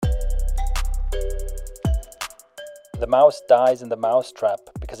The mouse dies in the mousetrap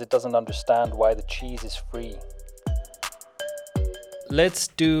because it doesn't understand why the cheese is free. Let's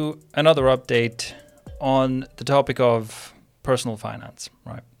do another update on the topic of personal finance,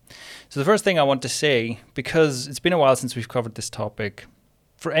 right? So the first thing I want to say, because it's been a while since we've covered this topic,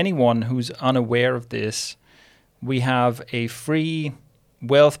 for anyone who's unaware of this, we have a free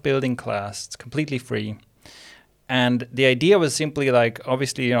wealth building class. It's completely free. And the idea was simply like,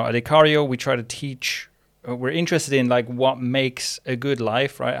 obviously, at Icario, we try to teach, we're interested in like what makes a good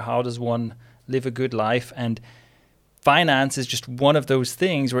life, right? How does one live a good life? And finance is just one of those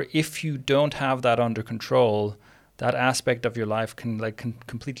things where if you don't have that under control, that aspect of your life can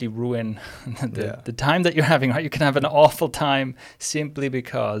completely ruin the time that you're having, right? You can have an awful time simply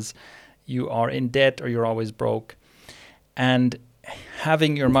because you are in debt or you're always broke. And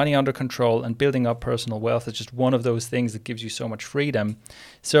having your money under control and building up personal wealth is just one of those things that gives you so much freedom.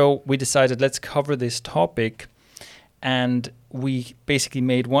 So we decided, let's cover this topic. And we basically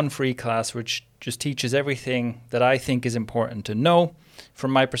made one free class which just teaches everything that I think is important to know.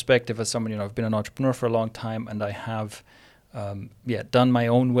 From my perspective as someone, I've been an entrepreneur for a long time, and I have done my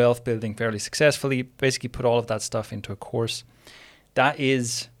own wealth building fairly successfully, basically put all of that stuff into a course. That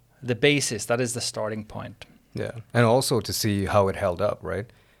is the basis. That is the starting point. Yeah. And also to see how it held up, right?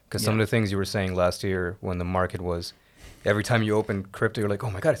 Because some of the things you were saying last year when the market was, every time you open crypto, you're like, oh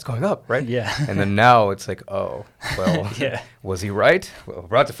my God, it's going up, right? Yeah. And then now it's like, oh, well, was he right? Well, we're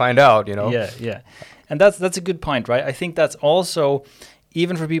about to find out, Yeah. And that's a good point, right? I think that's also,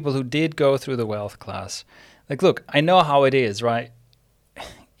 even for people who did go through the wealth class, like, look, I know how it is, right?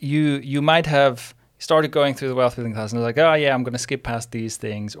 You might have started going through the wealth building class and you're like, oh yeah, I'm going to skip past these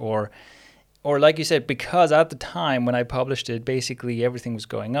things. Or like you said, because at the time when I published it, basically everything was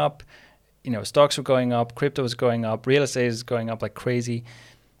going up. Stocks were going up, crypto was going up, real estate is going up like crazy.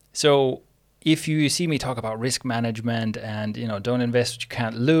 So if you see me talk about risk management and, don't invest what you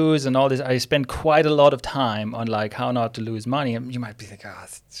can't lose and all this, I spend quite a lot of time on like how not to lose money. And you might be thinking,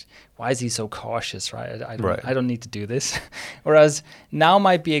 why is he so cautious, right? I don't need to do this. Whereas now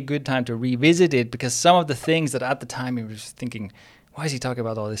might be a good time to revisit it, because some of the things that at the time you were just thinking, why is he talking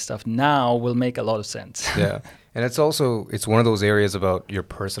about all this stuff, now will make a lot of sense. Yeah. And it's one of those areas about your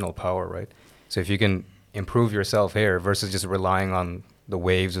personal power, right? So if you can improve yourself here versus just relying on the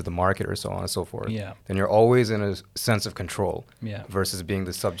waves of the market or so on and so forth, then you're always in a sense of control versus being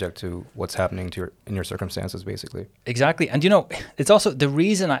the subject to what's happening in your circumstances, basically. Exactly. And it's also the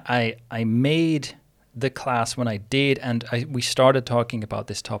reason I made the class when I did, and we started talking about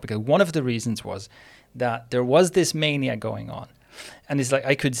this topic. One of the reasons was that there was this mania going on. And it's like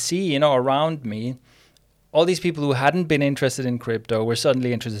I could see, around me, all these people who hadn't been interested in crypto were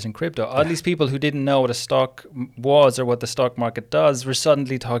suddenly interested in crypto. All these people who didn't know what a stock was or what the stock market does were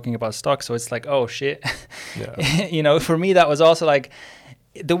suddenly talking about stocks. So it's like, oh, shit. Yeah. For me, that was also like,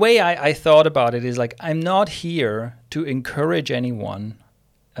 the way I thought about it is like, I'm not here to encourage anyone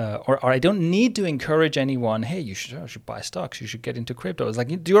or I don't need to encourage anyone, hey, you should buy stocks, you should get into crypto. It's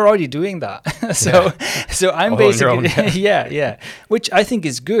like, you're already doing that. So I'm basically, which I think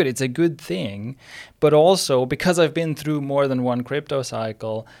is good. It's a good thing. But also, because I've been through more than one crypto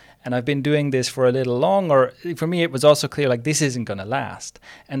cycle, and I've been doing this for a little longer, for me, it was also clear, like, this isn't going to last.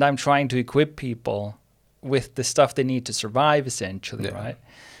 And I'm trying to equip people with the stuff they need to survive, essentially, right?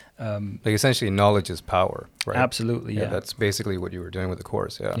 Like essentially knowledge is power, right? Absolutely, yeah. That's basically what you were doing with the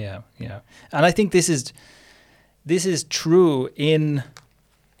course, Yeah. And I think this is true in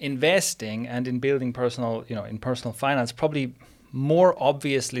investing and in building personal, in personal finance, probably more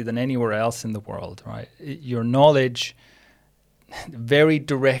obviously than anywhere else in the world, right? Your knowledge very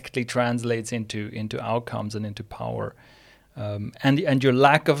directly translates into outcomes and into power. And your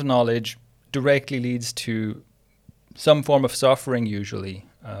lack of knowledge directly leads to some form of suffering usually.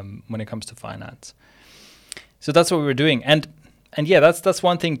 When it comes to finance. So that's what we were doing. And yeah, that's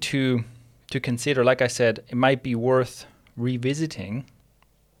one thing to consider. Like I said, it might be worth revisiting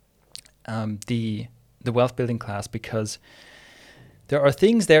the wealth building class, because there are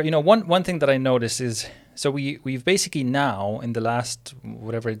things there. One thing that I noticed is, so we've basically now, in the last,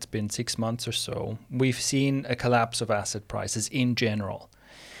 whatever it's been, 6 months or so, we've seen a collapse of asset prices in general.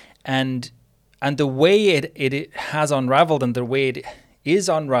 And the way it has unraveled and the way it is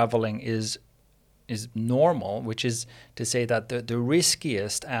unraveling is normal, which is to say that the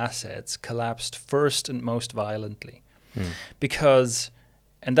riskiest assets collapsed first and most violently. Because,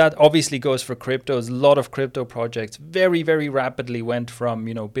 and that obviously goes for cryptos, a lot of crypto projects very, very rapidly went from,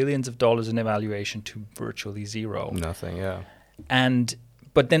 billions of dollars in evaluation to virtually zero. Nothing, yeah.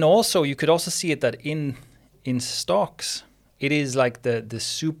 But then also, you could also see it that in stocks, it is like the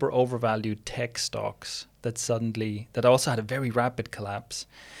super overvalued tech stocks that also had a very rapid collapse.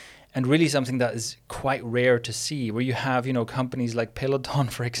 And really something that is quite rare to see, where you have, companies like Peloton,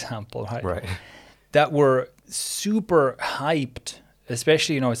 for example, right? Right. That were super hyped,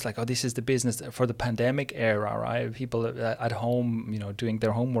 especially, it's like, oh, this is the business for the pandemic era, right? People at home, doing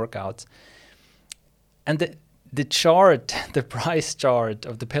their home workouts. And the chart, the price chart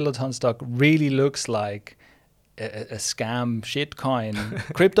of the Peloton stock really looks like a scam shitcoin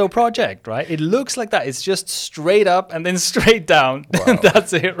crypto project, right? It looks like that. It's just straight up and then straight down. Wow.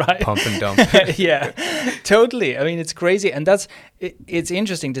 That's it, right? Pump and dump. Yeah, totally. I mean, it's crazy. And it's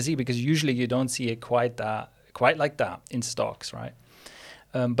interesting to see, because usually you don't see it quite like that in stocks, right?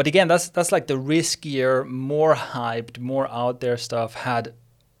 But again, that's like the riskier, more hyped, more out there stuff had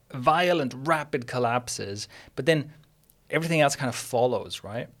violent, rapid collapses, but then everything else kind of follows,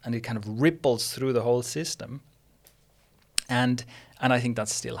 right? And it kind of ripples through the whole system. And I think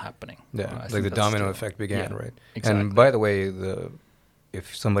that's still happening. Yeah, like the domino effect began, right? Exactly. And by the way,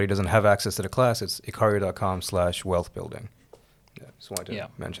 if somebody doesn't have access to the class, it's ikario.com/wealth building. Yeah, just wanted to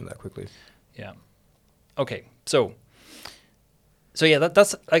mention that quickly. Yeah. Okay, so yeah,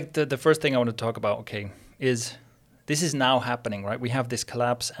 that's like the first thing I want to talk about, okay, is this is now happening, right? We have this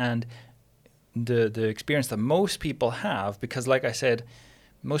collapse, and the experience that most people have, because like I said,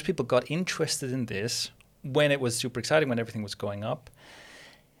 most people got interested in this when it was super exciting, when everything was going up.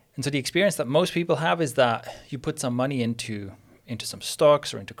 And so the experience that most people have is that you put some money into some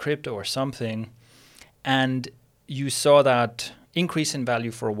stocks or into crypto or something, and you saw that increase in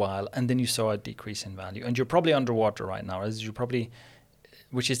value for a while, and then you saw a decrease in value. And you're probably underwater right now,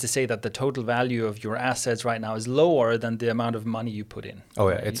 which is to say that the total value of your assets right now is lower than the amount of money you put in. Oh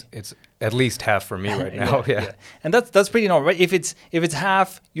yeah, right? it's at least half for me right now. Yeah. And that's pretty normal, right? If it's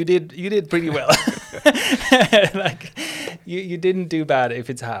half, you did pretty well. Like you didn't do bad if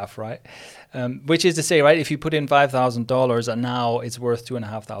it's half, right? Which is to say, right, if you put in $5,000 and now it's worth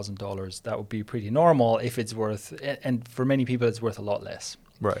 $2,500, that would be pretty normal. If it's worth, and for many people, it's worth a lot less.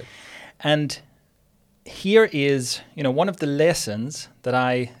 Right. And here is, one of the lessons that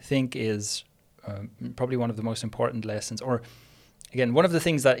I think is probably one of the most important lessons, or again, one of the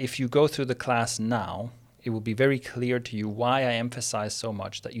things that if you go through the class now, it will be very clear to you why I emphasize so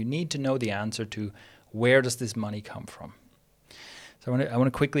much that you need to know the answer to where does this money come from. So I want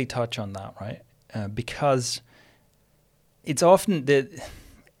to quickly touch on that, right? Because it's often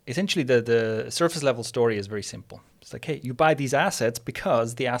essentially the surface level story is very simple. It's like, hey, you buy these assets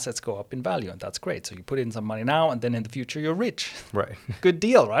because the assets go up in value, and that's great. So you put in some money now, and then in the future you're rich. Right. Good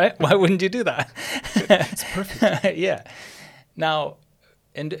deal, right? Why wouldn't you do that? It's perfect. Yeah. Now,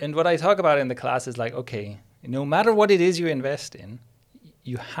 and what I talk about in the class is like, okay, no matter what it is you invest in,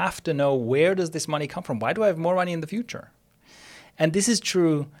 you have to know, where does this money come from? Why do I have more money in the future? And this is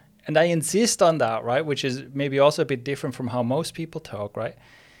true, and I insist on that, right? Which is maybe also a bit different from how most people talk, right?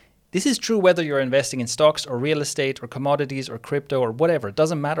 This is true whether you're investing in stocks or real estate or commodities or crypto or whatever. It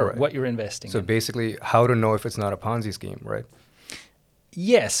doesn't matter what you're investing in. So basically, how to know if it's not a Ponzi scheme, right?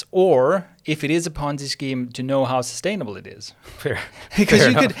 Yes, or if it is a Ponzi scheme, to know how sustainable it is. Fair. Because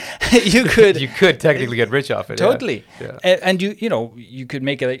you could technically get rich off it. Totally. Yeah. And you could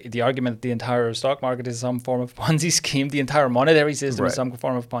make the argument that the entire stock market is some form of Ponzi scheme. The entire monetary system is some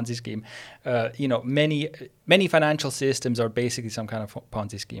form of Ponzi scheme. Many financial systems are basically some kind of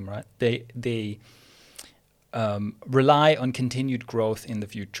Ponzi scheme, right? They rely on continued growth in the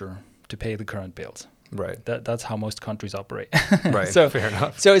future to pay the current bills. Right. That's how most countries operate. Right. So, fair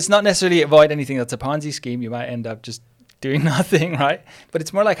enough. So it's not necessarily avoid anything that's a Ponzi scheme. You might end up just doing nothing, right? But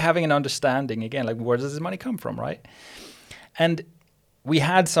it's more like having an understanding, again, like, where does this money come from, right? And we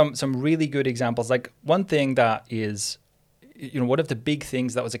had some really good examples. Like, one thing that is, one of the big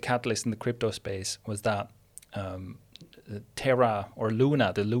things that was a catalyst in the crypto space was that Terra or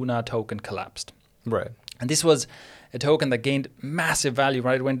Luna, the Luna token, collapsed. Right. And this was a token that gained massive value,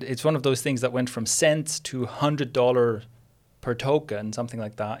 right? It's one of those things that went from cents to $100 per token, something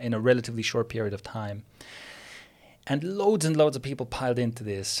like that, in a relatively short period of time. And loads of people piled into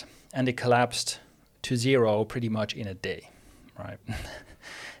this, and it collapsed to zero pretty much in a day, right?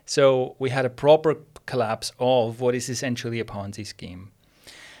 So we had a proper collapse of what is essentially a Ponzi scheme,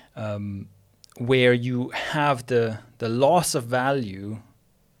 where you have the loss of value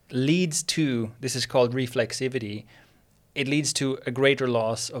leads to, this is called reflexivity, it leads to a greater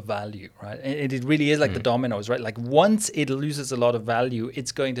loss of value, right? And it really is like the dominoes, right? Like, once it loses a lot of value,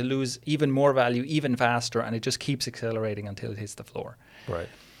 it's going to lose even more value even faster, and it just keeps accelerating until it hits the floor. Right.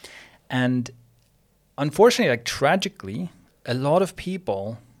 And unfortunately, like, tragically, a lot of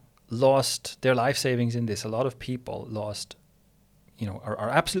people lost their life savings in this. A lot of people lost, are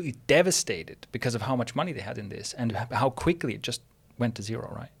absolutely devastated because of how much money they had in this and how quickly it just went to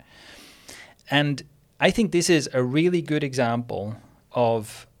zero, right? And I think this is a really good example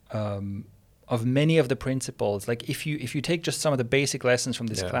of many of the principles. Like if you take just some of the basic lessons from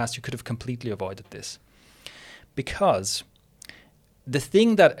this class, you could have completely avoided this. Because the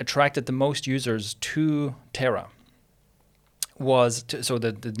thing that attracted the most users to Terra was,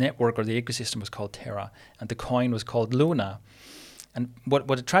 the network or the ecosystem was called Terra, and the coin was called Luna. And what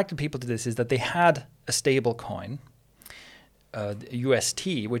attracted people to this is that they had a stable coin,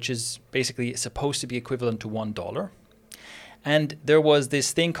 UST, which is basically supposed to be equivalent to $1. And there was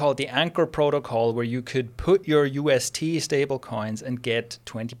this thing called the Anchor Protocol where you could put your UST stable coins and get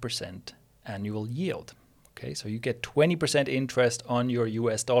 20% annual yield. Okay, so you get 20% interest on your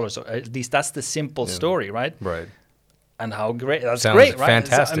US dollar. So at least that's the simple story, right? Right. And how great, that's Sounds great, right?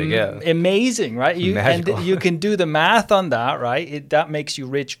 Fantastic, amazing, right? Magical. And you can do the math on that, right? That makes you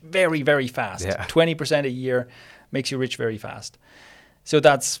rich very, very fast. 20% a year makes you rich very fast. So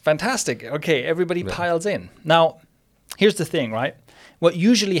that's fantastic. Okay, everybody piles in. Now, here's the thing, right? What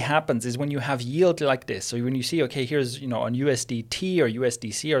usually happens is when you have yield like this, so when you see, okay, here's, on USDT or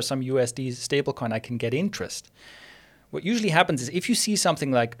USDC or some USD stablecoin, I can get interest. What usually happens is if you see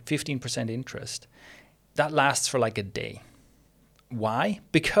something like 15% interest, that lasts for like a day. Why?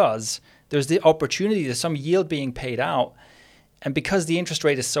 Because there's the opportunity, there's some yield being paid out, and because the interest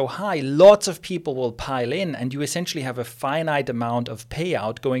rate is so high, lots of people will pile in, and you essentially have a finite amount of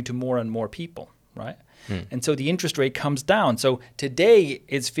payout going to more and more people, right? And so the interest rate comes down. So today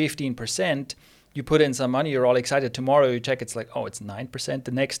it's 15%. You put in some money, you're all excited. Tomorrow you check, it's like, oh, it's 9%.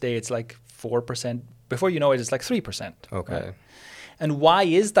 The next day it's like 4%. Before you know it, it's like 3%. Okay. Right? And why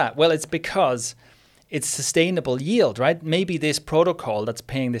is that? Well, it's because it's sustainable yield, right? Maybe this protocol that's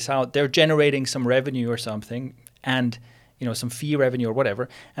paying this out, they're generating some revenue or something, and some fee revenue or whatever,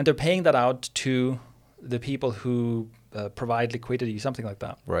 and they're paying that out to the people who provide liquidity, something like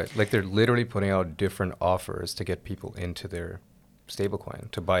that. Right. Like they're literally putting out different offers to get people into their stablecoin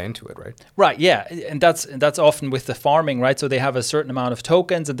to buy into it, right? Right. Yeah, and that's often with the farming, right? So they have a certain amount of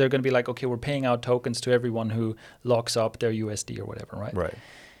tokens, and they're going to be like, okay, we're paying out tokens to everyone who locks up their USD or whatever, right? Right.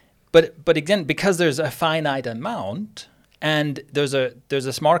 But again, because there's a finite amount, and there's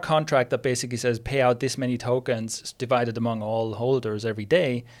a smart contract that basically says pay out this many tokens divided among all holders every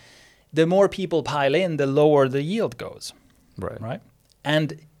day, the more people pile in, the lower the yield goes. Right.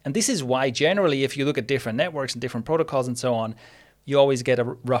 And this is why generally, if you look at different networks and different protocols and so on, you always get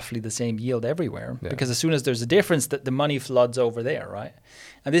roughly the same yield everywhere. Yeah. Because as soon as there's a difference, the money floods over there, right?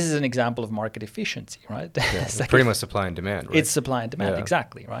 And this is an example of market efficiency, right? Yeah, it's like pretty much supply and demand, right? It's supply and demand,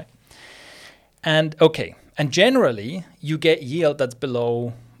 exactly, right? And generally, you get yield that's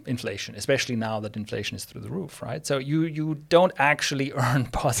below inflation, especially now that inflation is through the roof, right? So you don't actually earn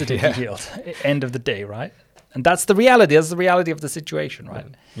positive yield end of the day, right? And that's the reality. That's the reality of the situation, right?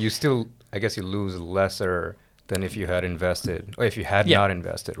 You still, I guess you lose lesser than if you had invested, or if you had not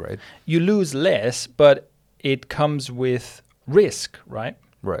invested, right? You lose less, but it comes with risk, right?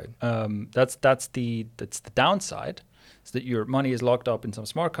 Right. That's the downside, is that your money is locked up in some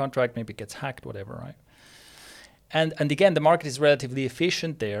smart contract, maybe it gets hacked, whatever, right? And again, the market is relatively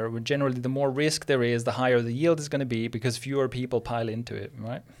efficient there. Where generally, the more risk there is, the higher the yield is going to be because fewer people pile into it,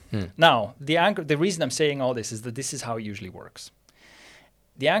 right? Now, the reason I'm saying all this is that this is how it usually works.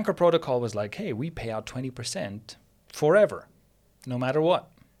 The Anchor Protocol was like, hey, we pay out 20% forever, no matter what.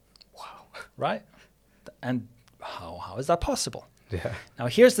 Wow. Right? And how is that possible? Yeah. Now,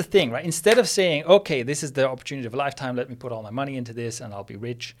 here's the thing, right? Instead of saying, okay, this is the opportunity of a lifetime, let me put all my money into this and I'll be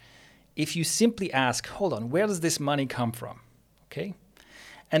rich. If you simply ask, hold on, where does this money come from? Okay?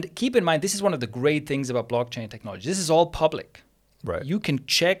 And keep in mind, this is one of the great things about blockchain technology. This is all public. Right. You can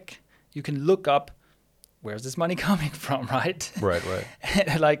check, you can look up, where's this money coming from, right? Right.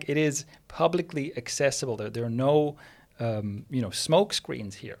 Like it is publicly accessible. There are no, smoke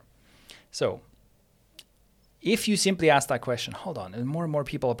screens here. So if you simply ask that question, hold on, and more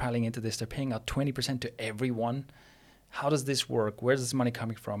people are piling into this, they're paying out 20% to everyone. How does this work? Where's this money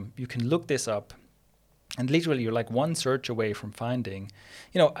coming from? You can look this up, and literally you're like one search away from finding.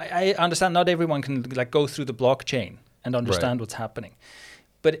 I understand not everyone can like go through the blockchain and understand what's happening,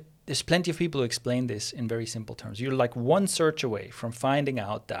 but there's plenty of people who explain this in very simple terms. You're like one search away from finding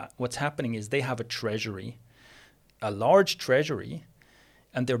out that what's happening is they have a treasury, a large treasury,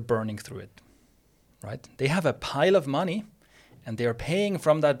 and they're burning through it, right? They have a pile of money, and they're paying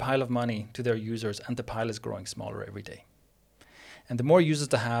from that pile of money to their users, and the pile is growing smaller every day. And the more users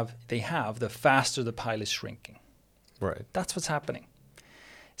they have, the faster the pile is shrinking. Right. That's what's happening.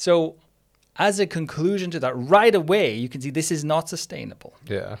 So as a conclusion to that, right away, you can see this is not sustainable.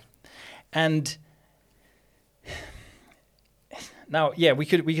 Yeah. And now, yeah, we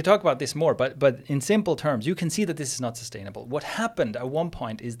could talk about this more, but in simple terms, you can see that this is not sustainable. What happened at one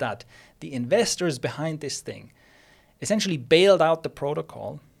point is that the investors behind this thing essentially bailed out the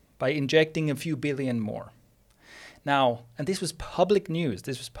protocol by injecting a few billion more. Now, and this was public news,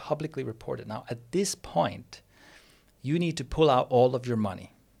 this was publicly reported. Now, at this point, you need to pull out all of your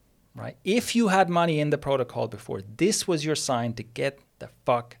money, right? If you had money in the protocol before, this was your sign to get the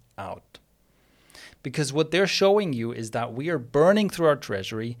fuck out. Because what they're showing you is that we are burning through our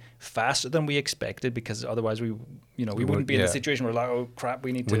treasury faster than we expected, because otherwise we wouldn't be in the situation where, like, oh crap,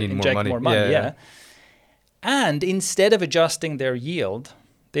 we need to inject more money. Yeah. And instead of adjusting their yield,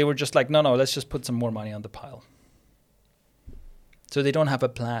 they were just like, no, let's just put some more money on the pile. So they don't have a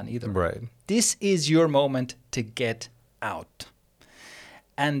plan either. Right. This is your moment to get out.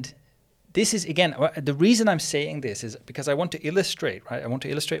 And this is, again, the reason I'm saying this is because I want to illustrate, right? I want to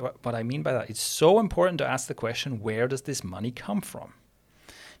illustrate what I mean by that. It's so important to ask the question, where does this money come from?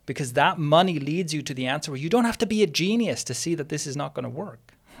 Because that money leads you to the answer where you don't have to be a genius to see that this is not going to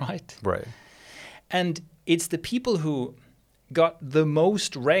work, right? Right. And it's the people who got the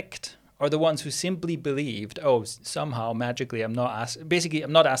most wrecked are the ones who simply believed, oh, somehow magically I'm not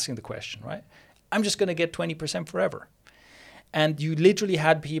asking the question, right? I'm just going to get 20% forever. And you literally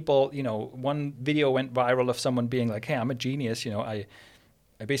had people, one video went viral of someone being like, hey, I'm a genius. I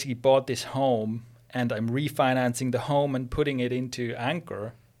basically bought this home and I'm refinancing the home and putting it into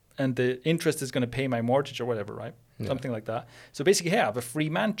Anchor, and the interest is going to pay my mortgage or whatever, right? Yeah. Something like that. So basically, hey, I have a free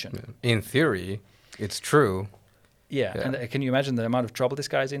mansion. In theory, it's true. Yeah. And can you imagine the amount of trouble this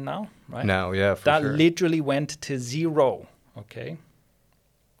guy's in now, right? Now, yeah, for that sure. literally went to zero, okay?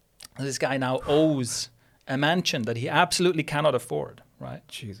 This guy now owes a mansion that he absolutely cannot afford, right?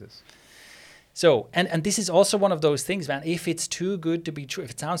 Jesus. So, and this is also one of those things, man. If it's too good to be true,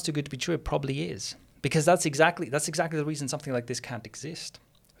 if it sounds too good to be true, it probably is. Because that's exactly the reason something like this can't exist.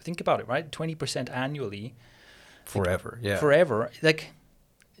 Think about it, right? 20% annually. Forever, yeah. Forever. Like,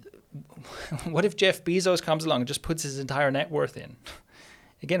 what if Jeff Bezos comes along and just puts his entire net worth in?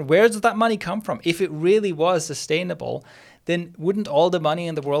 Again, where does that money come from? If it really was sustainable, then wouldn't all the money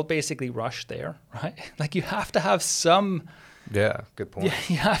in the world basically rush there, right? Like, you have to have some... Yeah, good point.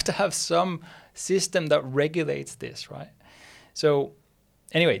 You have to have some system that regulates this, right? So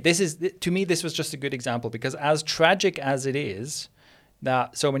anyway, to me, this was just a good example, because as tragic as it is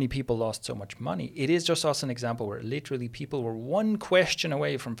that so many people lost so much money, it is just also an example where literally people were one question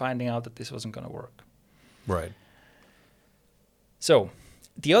away from finding out that this wasn't going to work. Right. So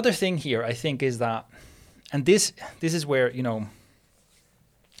the other thing here, I think, is that, and this is where,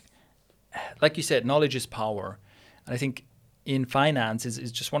 like you said, knowledge is power. And I think in finance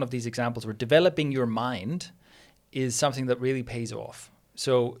is just one of these examples where developing your mind is something that really pays off.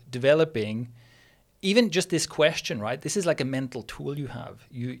 So developing even just this question, right? This is like a mental tool you have.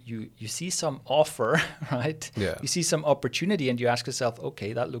 You see some offer, right? Yeah. You see some opportunity and you ask yourself,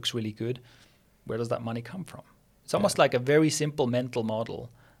 okay, that looks really good. Where does that money come from? It's almost like a very simple mental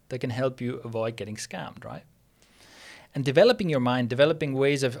model that can help you avoid getting scammed, right? And developing your mind, developing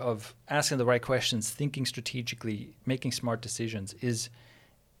ways of asking the right questions, thinking strategically, making smart decisions is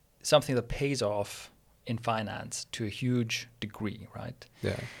something that pays off in finance to a huge degree, right?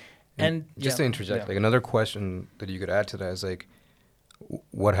 Yeah. And just to interject, like another question that you could add to that is like,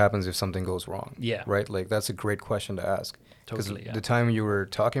 what happens if something goes wrong? Yeah. Right? Like, that's a great question to ask. Totally, yeah. The time you were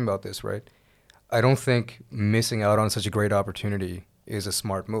talking about this, right? I don't think missing out on such a great opportunity is a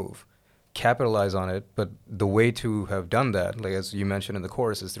smart move. Capitalize on it, but the way to have done that, like as you mentioned in the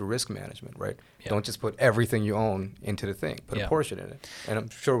course, is through risk management, right? Yeah. Don't just put everything you own into the thing. Put a portion in it. And I'm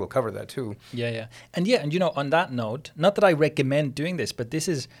sure we'll cover that too. Yeah. And on that note, not that I recommend doing this, but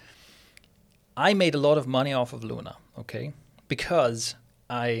I made a lot of money off of Luna, okay? Because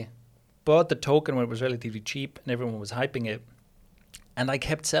I bought the token when it was relatively cheap and everyone was hyping it. And I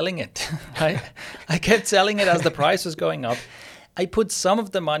kept selling it, right? I kept selling it as the price was going up. I put some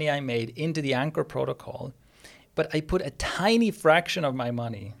of the money I made into the Anchor protocol, but I put a tiny fraction of my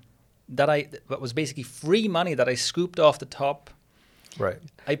money that was basically free money that I scooped off the top. Right.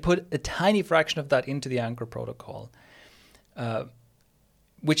 I put a tiny fraction of that into the Anchor protocol,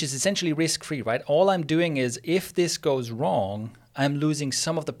 which is essentially risk-free, right? All I'm doing is, if this goes wrong, I'm losing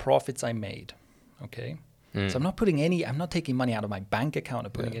some of the profits I made, okay? So I'm not taking money out of my bank account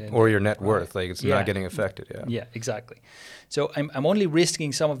and putting it in. Or your net worth, like it's not getting affected, Yeah, exactly. So I'm only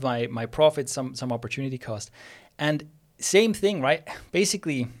risking some of my profits, some opportunity cost. And same thing, right?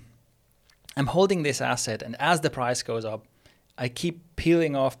 Basically, I'm holding this asset, and as the price goes up, I keep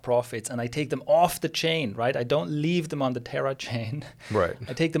peeling off profits and I take them off the chain, right? I don't leave them on the Terra chain. Right.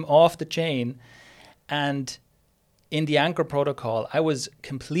 I take them off the chain. And in the Anchor protocol, I was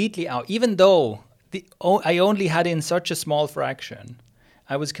completely out. Even though I only had in such a small fraction,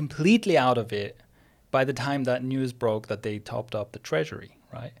 I was completely out of it by the time that news broke that they topped up the treasury,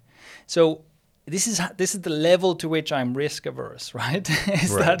 right? So this is the level to which I'm risk averse, right?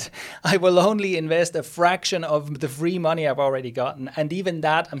 That I will only invest a fraction of the free money I've already gotten. And even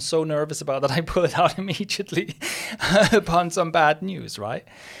that I'm so nervous about that I pull it out immediately upon some bad news, right?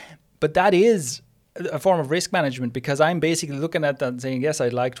 But that is a form of risk management, because I'm basically looking at that and saying, yes,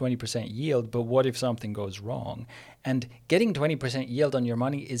 I'd like 20% yield, but what if something goes wrong? And getting 20% yield on your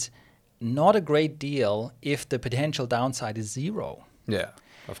money is not a great deal if the potential downside is zero. Yeah.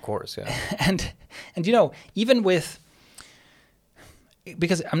 Of course, yeah. And even with,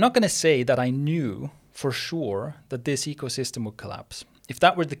 because I'm not going to say that I knew for sure that this ecosystem would collapse. If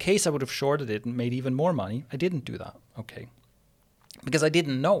that were the case, I would have shorted it and made even more money. I didn't do that, okay, because I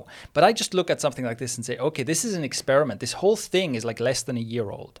didn't know. But I just look at something like this and say, okay, this is an experiment. This whole thing is like less than a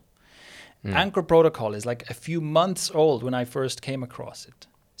year old. Anchor protocol is like a few months old when I first came across it.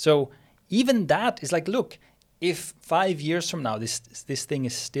 So even that is like, look, if 5 years from now this thing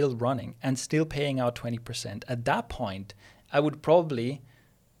is still running and still paying out 20%, at that point, I would probably,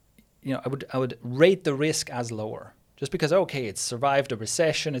 I would rate the risk as lower, just because, okay, it's survived a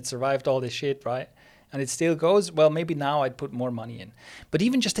recession, it's survived all this shit, right? And it still goes, well, maybe now I'd put more money in. But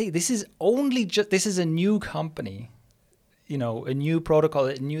even just this is a new company, a new protocol,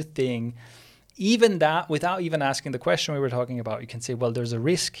 a new thing. Even that, without even asking the question we were talking about, you can say, well, there's a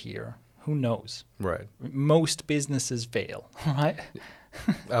risk here. Who knows? Right. Most businesses fail, right?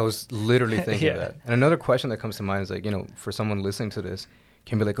 I was literally thinking that. And another question that comes to mind is like, for someone listening to this,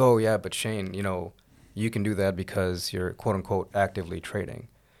 can be like, oh yeah, but Shane, you can do that because you're quote unquote actively trading.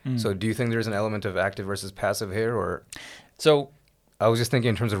 So do you think there's an element of active versus passive here, or? So I was just thinking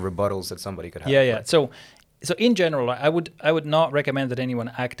in terms of rebuttals that somebody could have. Yeah. Right? So in general, I would not recommend that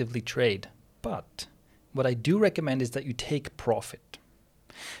anyone actively trade, but what I do recommend is that you take profit.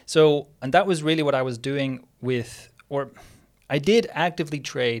 So, and that was really what I was doing I did actively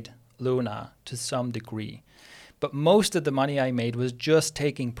trade Luna to some degree, but most of the money I made was just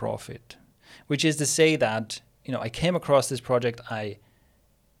taking profit, which is to say that, I came across this project, I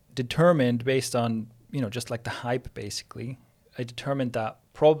determined based on, just like the hype basically, I determined that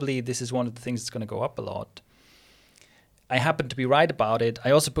probably this is one of the things that's going to go up a lot. I happened to be right about it.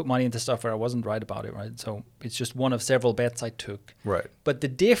 I also put money into stuff where I wasn't right about it, right? So it's just one of several bets I took. Right. But the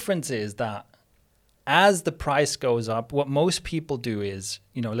difference is that as the price goes up, what most people do is,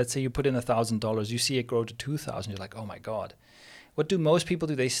 let's say you put in $1,000, you see it grow to 2,000, you're like, oh my God. What do most people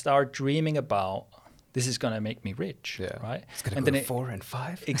do? They start dreaming about, this is going to make me rich, right? It's going to go to 4 and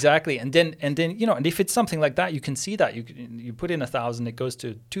 5. Exactly. And then, and if it's something like that, you can see that. You put in 1,000, it goes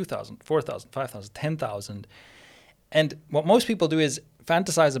to 2,000, 4,000, 5,000, 10,000. And what most people do is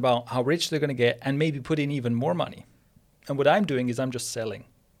fantasize about how rich they're going to get and maybe put in even more money. And what I'm doing is I'm just selling,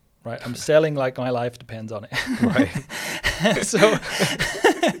 right? I'm selling like my life depends on it. Right. So,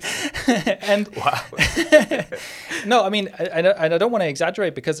 and wow. No, I mean, I don't want to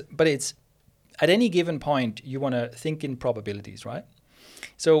exaggerate but it's at any given point, you want to think in probabilities, right?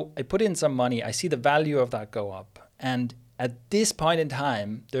 So I put in some money, I see the value of that go up, and at this point in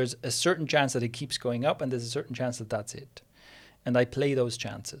time, there's a certain chance that it keeps going up, and there's a certain chance that that's it. And I play those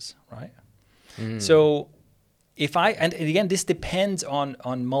chances, right? So and again, this depends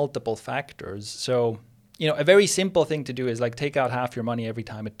on multiple factors. So, a very simple thing to do is like take out half your money every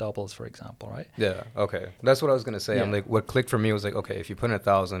time it doubles, for example, right? Yeah, okay. That's what I was going to say. Yeah. I'm like, what clicked for me was like, okay, if you put in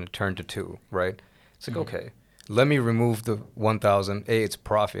 1,000, it turned to 2, right? It's like, okay. Let me remove the 1,000. A, it's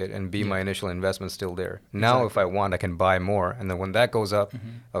profit, and B, my initial investment's still there. Now, if I want, I can buy more, and then when that goes up,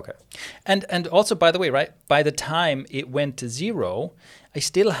 okay. And also, by the way, right, by the time it went to 0, I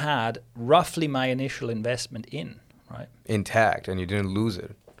still had roughly my initial investment in, right? Intact, and you didn't lose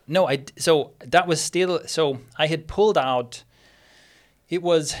it. No, so that was still, so I had pulled out, it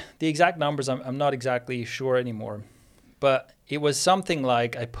was, the exact numbers, I'm not exactly sure anymore, but it was something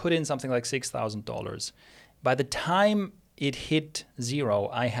like, I put in something like $6,000. By the time it hit 0,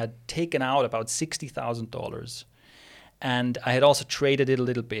 I had taken out about $60,000, and I had also traded it a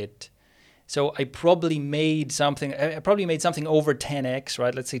little bit. So I probably made something over 10x,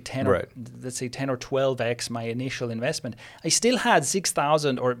 right? Let's say 10 or 12x my initial investment. I still had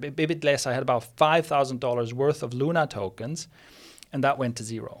 6,000 or a bit less. I had about $5,000 worth of Luna tokens, and that went to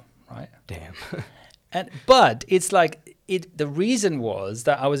 0, right? Damn. But it's like the reason was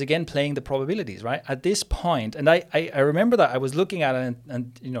that I was again playing the probabilities, right? At this point, and I remember that I was looking at it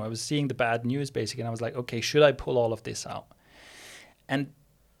and you know, I was seeing the bad news basically, and I was like, okay, should I pull all of this out? And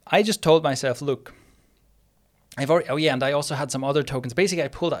I just told myself, look, and I also had some other tokens. Basically, I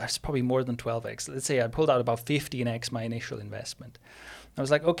pulled out, it's probably more than 12x. Let's say I pulled out about 15x my initial investment. I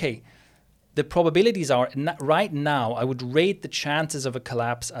was like, okay, the probabilities are, right now, I would rate the chances of a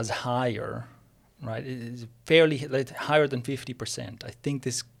collapse as higher, right? It is fairly higher than 50%. I think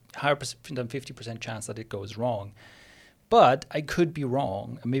this higher than 50% chance that it goes wrong. But I could be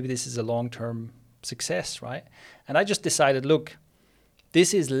wrong, and maybe this is a long-term success, right? And I just decided, look,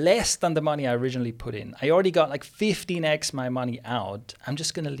 this is less than the money I originally put in. I already got like 15x my money out. I'm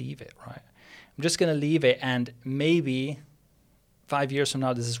just going to leave it, right? I'm just going to leave it, and maybe 5 years from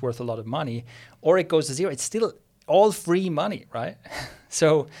now, this is worth a lot of money, or it goes to zero. It's still all free money, right?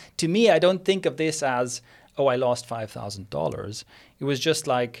 So to me, I don't think of this as, oh, I lost $5,000. It was just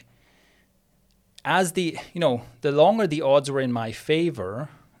like, as the longer the odds were in my favor,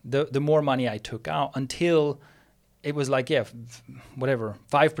 the more money I took out, until it was like,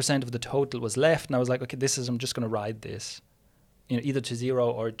 5% of the total was left. And I was like, okay, I'm just going to ride this, either to zero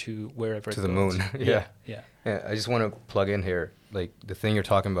or to wherever it goes. To the moon. Yeah. I just want to plug in here, like the thing you're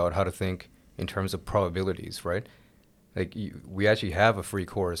talking about, how to think in terms of probabilities, right? Like we actually have a free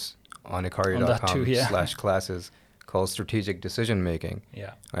course on Ikaria.com/classes called Strategic Decision Making.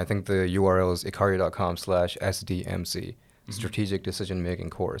 Yeah. I think the URL is Ikaria.com/SDMC. Strategic Decision Making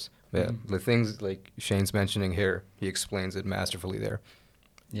course. Yeah, the things like Shane's mentioning here, he explains it masterfully there.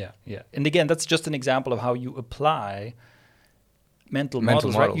 Yeah. And again, that's just an example of how you apply mental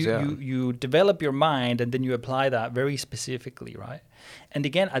models, right? You develop your mind, and then you apply that very specifically, right? And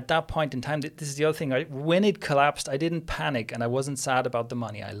again, at that point in time, this is the other thing, right? When it collapsed, I didn't panic, and I wasn't sad about the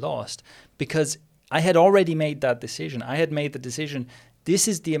money I lost, because I had already made that decision. I had made the decision, this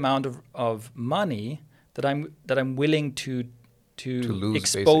is the amount of money that I'm willing to lose,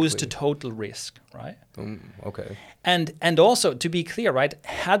 expose basically to total risk, right? Okay. And also, to be clear, right,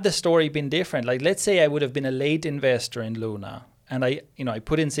 had the story been different, like let's say I would have been a late investor in Luna, and I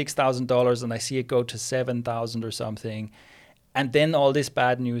put in $6,000 and I see it go to 7,000 or something, and then all this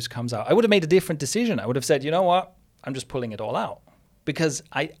bad news comes out, I would have made a different decision. I would have said, you know what, I'm just pulling it all out, because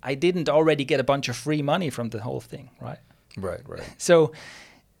I didn't already get a bunch of free money from the whole thing, right? Right. So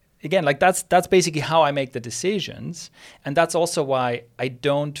again, like that's basically how I make the decisions, and that's also why I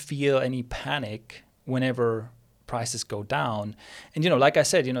don't feel any panic whenever prices go down. And like I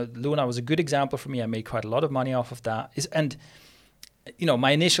said, Luna was a good example for me. I made quite a lot of money off of that.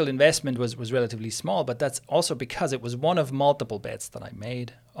 My initial investment was relatively small, but that's also because it was one of multiple bets that I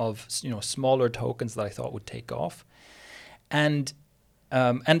made of smaller tokens that I thought would take off. And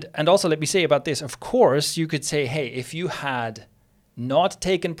also, let me say about this, of course, you could say, hey, if you had not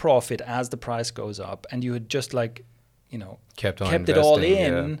taken profit as the price goes up, and you had just kept it all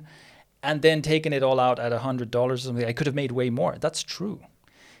in, and then taken it all out at $100 or something, I could have made way more. That's true.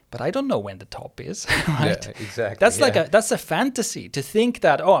 But I don't know when the top is, right? Yeah, exactly. That's a fantasy, to think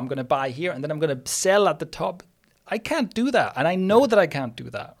that, I'm going to buy here and then I'm going to sell at the top. I can't do that. And I know that I can't do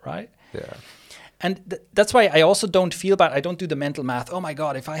that, right? Yeah. And that's why I also don't feel bad. I don't do the mental math. Oh my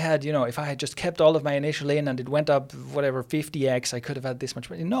God, if I had just kept all of my initial in and it went up, 50x, I could have had this much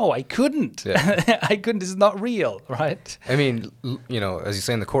money. No, I couldn't. Yeah. I couldn't. This is not real, right? I mean, as you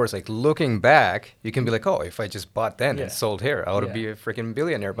say in the course, like looking back, you can be like, if I just bought then and sold here, I would be a freaking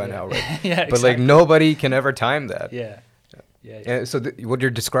billionaire by now, right? Yeah, but like nobody can ever time that. Yeah. And so what you're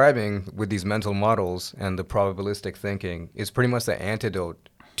describing with these mental models and the probabilistic thinking is pretty much the antidote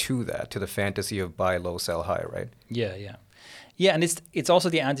to the fantasy of buy low, sell high, right? Yeah, and it's also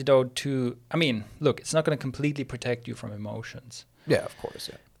the antidote to, look, it's not going to completely protect you from emotions. Yeah, of course,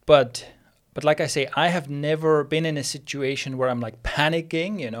 yeah. But like I say, I have never been in a situation where I'm like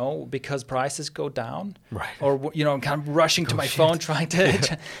panicking, because prices go down. Right. Or, I'm kind of rushing to my phone trying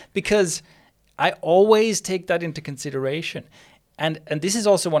to, because I always take that into consideration. And this is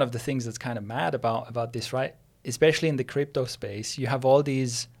also one of the things that's kind of mad about this, right? Especially in the crypto space, you have all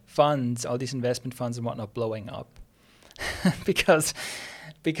these funds, all these investment funds and whatnot blowing up because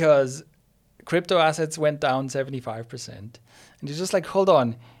crypto assets went down 75%. And you're just like, hold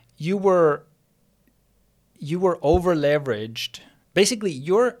on, you were over leveraged. Basically,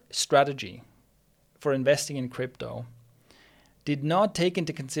 your strategy for investing in crypto did not take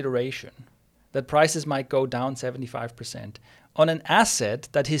into consideration that prices might go down 75% on an asset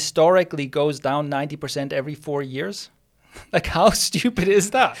that historically goes down 90% every 4 years. Like, how stupid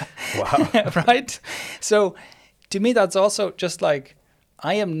is that? Wow. Right? So to me, that's also just like,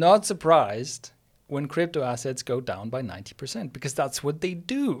 I am not surprised when crypto assets go down by 90%, because that's what they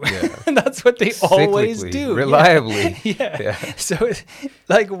do. Yeah. That's what they always do. Reliably. Yeah. So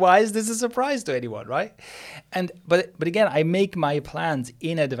like, why is this a surprise to anyone, right? And but again, I make my plans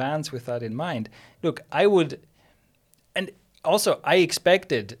in advance with that in mind. Look, I would, and also I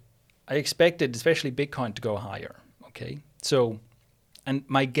expected especially Bitcoin to go higher. Okay. So, and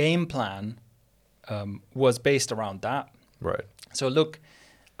my game plan was based around that. Right. So look,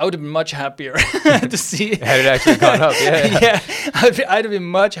 I would have been much happier to see had it actually gone up. Yeah. I'd have been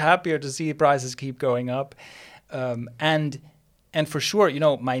much happier to see prices keep going up, and for sure, you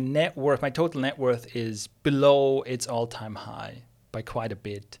know, my total net worth is below its all-time high by quite a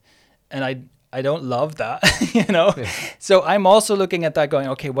bit, and I don't love that, you know. Yeah. So I'm also looking at that, going,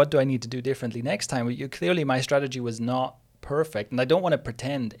 okay, what do I need to do differently next time? Clearly, my strategy was not perfect, and I don't want to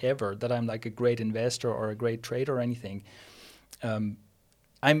pretend ever that I'm like a great investor or a great trader or anything.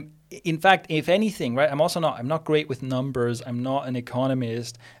 I'm, in fact, if anything, right, I'm not great with numbers. I'm not an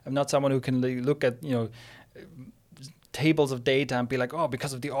economist. I'm not someone who can look at, you know, tables of data and be like, oh,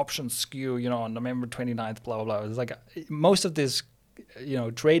 because of the options skew, you know, on November 29th, blah, blah, blah. It's like, most of this, you know,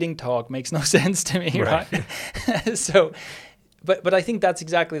 trading talk makes no sense to me, right? So, but I think that's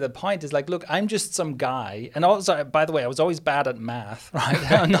exactly the point, is like, look, I'm just some guy. And also, by the way, I was always bad at math,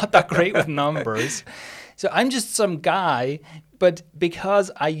 right? I'm not that great with numbers. So I'm just some guy, but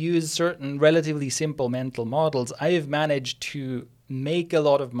because I use certain relatively simple mental models, I have managed to make a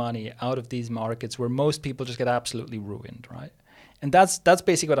lot of money out of these markets where most people just get absolutely ruined, right? And that's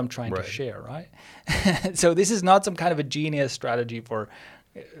basically what I'm trying to share, right? So this is not some kind of a genius strategy for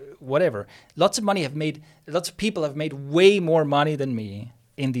whatever. Lots of people have made way more money than me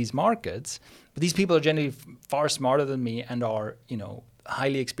in these markets, but these people are generally far smarter than me and are, you know,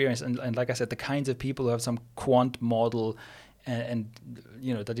 highly experienced, and like I said, the kinds of people who have some quant model and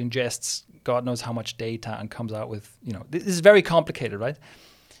you know, that ingests God knows how much data and comes out with, you know, this is very complicated, right?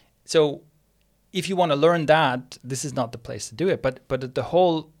 So if you want to learn that, this is not the place to do it. But the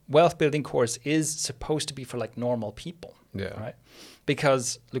whole wealth building course is supposed to be for like normal people, right?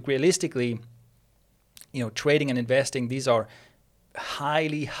 Because look, realistically, you know, trading and investing, these are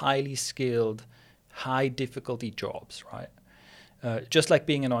highly skilled, high difficulty jobs, right? Just like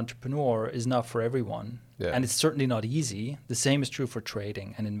being an entrepreneur is not for everyone, and it's certainly not easy. The same is true for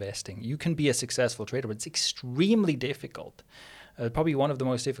trading and investing. You can be a successful trader, but it's extremely difficult. Probably one of the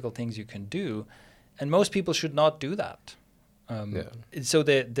most difficult things you can do, and most people should not do that. So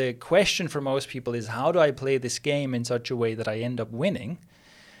the question for most people is, how do I play this game in such a way that I end up winning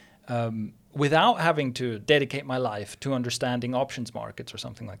without having to dedicate my life to understanding options markets or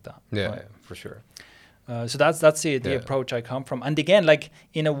something like that? Yeah, for sure. So that's the approach I come from. And again, like,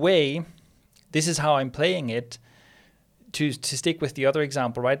 in a way, this is how I'm playing it. To stick with the other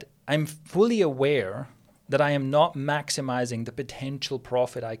example, right? I'm fully aware that I am not maximizing the potential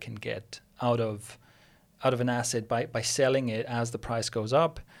profit I can get out of an asset by selling it as the price goes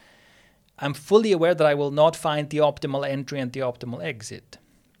up. I'm fully aware that I will not find the optimal entry and the optimal exit.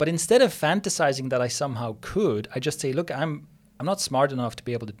 But instead of fantasizing that I somehow could, I just say, look, I'm not smart enough to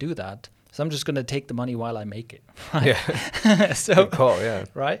be able to do that. So I'm just going to take the money while I make it. Right? Yeah. So, good call, yeah.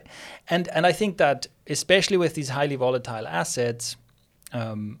 Right? And I think that, especially with these highly volatile assets,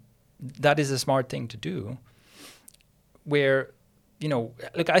 that is a smart thing to do. Where, you know,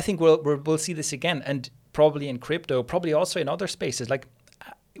 look, I think we'll see this again, and probably in crypto, probably also in other spaces. Like,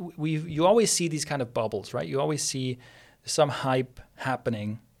 you always see these kind of bubbles, right? You always see some hype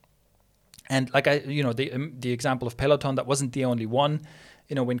happening. And like the example of Peloton, that wasn't the only one.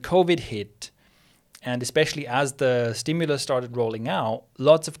 You know, when COVID hit, and especially as the stimulus started rolling out,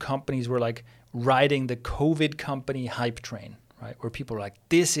 lots of companies were like riding the COVID company hype train, right? Where people were like,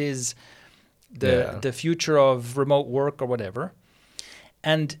 this is the future of remote work or whatever.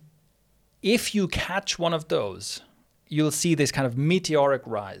 And if you catch one of those, you'll see this kind of meteoric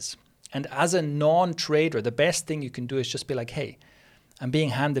rise. And as a non-trader, the best thing you can do is just be like, hey, I'm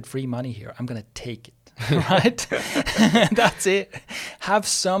being handed free money here. I'm going to take it. Right? That's it. Have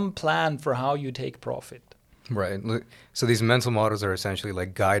some plan for how you take profit. Right. So these mental models are essentially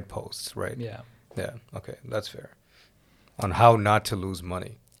like guideposts, right? Yeah. Yeah. Okay. That's fair. On how not to lose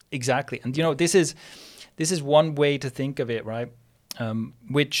money. Exactly. And, you know, this is one way to think of it, right?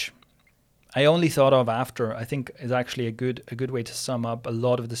 Which I only thought of after, I think is actually a good way to sum up a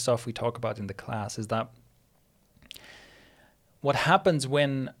lot of the stuff we talk about in the class, is that what happens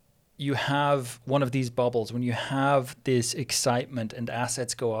when you have one of these bubbles, when you have this excitement and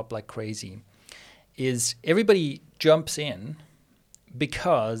assets go up like crazy, is everybody jumps in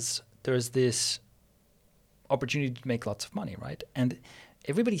because there's this opportunity to make lots of money, right? And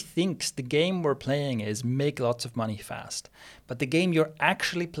everybody thinks the game we're playing is make lots of money fast. But the game you're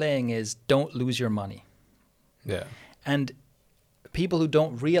actually playing is don't lose your money. Yeah. And people who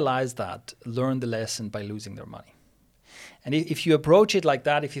don't realize that learn the lesson by losing their money. And if you approach it like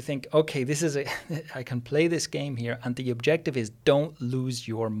that, if you think, okay, I can play this game here, and the objective is don't lose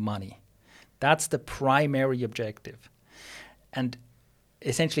your money. That's the primary objective. And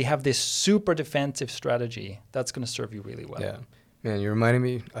essentially have this super defensive strategy, that's going to serve you really well. Yeah. Man, you reminded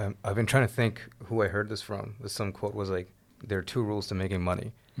me, I've been trying to think who I heard this from. Some quote was like, there are 2 rules to making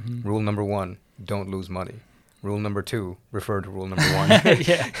money. Mm-hmm. Rule number 1, don't lose money. Rule number 2, refer to rule number 1.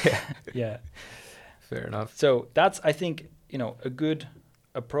 Yeah. Fair enough. So that's, I think, a good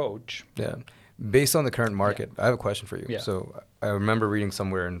approach. Yeah. Based on the current market, I have a question for you. Yeah. So I remember reading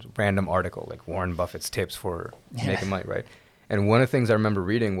somewhere in a random article, like Warren Buffett's tips for making money, right? And one of the things I remember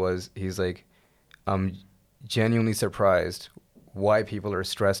reading was he's like, I'm genuinely surprised why people are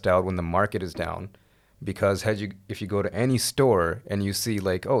stressed out when the market is down. Because if you go to any store and you see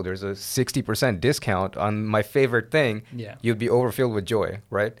like, oh, there's a 60% discount on my favorite thing, you'd be overfilled with joy,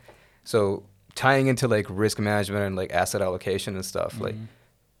 right? So tying into like risk management and like asset allocation and stuff, like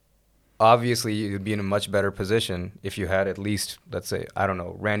obviously you'd be in a much better position if you had at least, let's say, I don't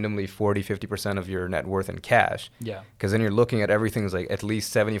know, randomly 40, 50% of your net worth in cash. Yeah. Because then you're looking at everything's like at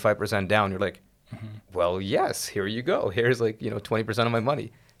least 75% down. You're like, well, yes, here you go. Here's like, 20% of my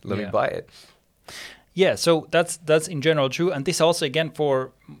money. Let me buy it. Yeah, so that's in general true. And this also, again,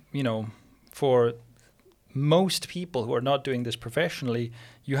 for most people who are not doing this professionally,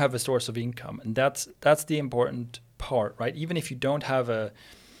 you have a source of income. And that's the important part, right? Even if you don't have a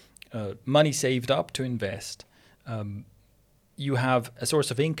money saved up to invest, you have a source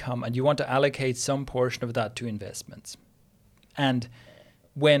of income and you want to allocate some portion of that to investments. And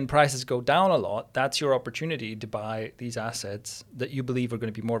when prices go down a lot, that's your opportunity to buy these assets that you believe are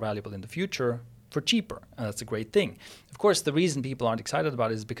going to be more valuable in the future for cheaper. And that's a great thing. Of course, the reason people aren't excited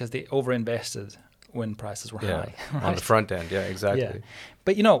about it is because they overinvested when prices were high. Right? On the front end, exactly. Yeah.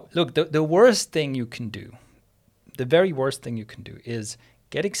 But, look, the worst thing you can do, the very worst thing you can do is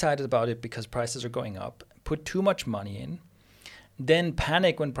get excited about it because prices are going up, put too much money in, then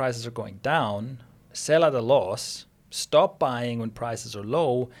panic when prices are going down, sell at a loss, stop buying when prices are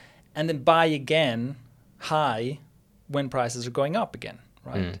low, and then buy again high when prices are going up again,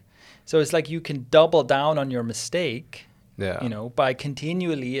 right? So it's like you can double down on your mistake, by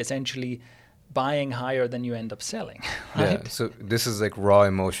continually essentially buying higher than you end up selling, right? Yeah, so this is like raw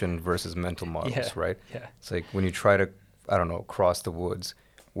emotion versus mental models, right? Yeah. It's like when you try to, cross the woods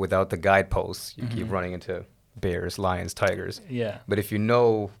without the guideposts, you keep running into bears, lions, tigers. Yeah. But if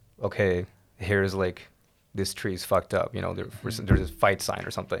okay, here's like, this tree's fucked up, there's a fight sign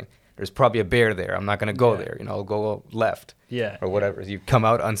or something. There's probably a bear there. I'm not going to go there, I'll go left. Yeah. Or whatever. You come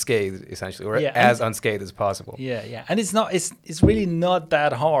out unscathed, essentially, or as unscathed as possible. Yeah. And it's really not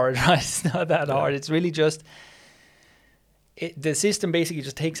that hard, right? It's not that hard. It's really just, the system basically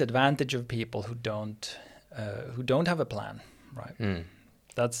just takes advantage of people who don't have a plan, right?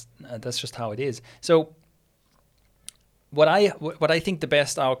 That's just how it is. So what I think the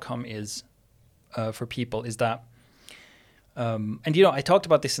best outcome is for people is that, I talked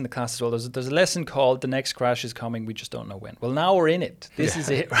about this in the class as well. There's a lesson called "The next crash is coming. We just don't know when." Well, now we're in it. This is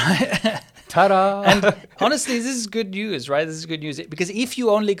it, right? Ta-da! And honestly, this is good news, right? This is good news because if you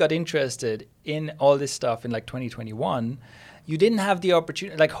only got interested in all this stuff in like 2021, you didn't have the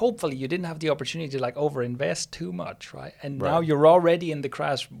opportunity. Like, hopefully, you didn't have the opportunity to like overinvest too much, right? And now you're already in the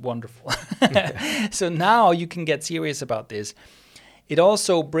crash. Wonderful. So now you can get serious about this. It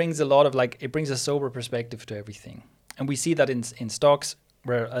also brings it brings a sober perspective to everything. And we see that in stocks,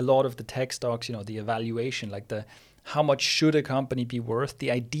 where a lot of the tech stocks, the evaluation, like how much should a company be worth,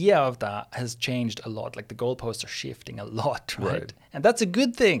 the idea of that has changed a lot. Like the goalposts are shifting a lot, right? And that's a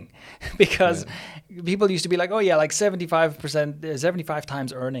good thing because people used to be like, oh yeah, like 75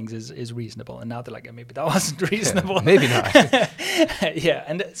 times earnings is reasonable. And now they're like, maybe that wasn't reasonable. Yeah, maybe not. Yeah.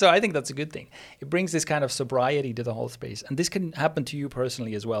 And so I think that's a good thing. It brings this kind of sobriety to the whole space. And this can happen to you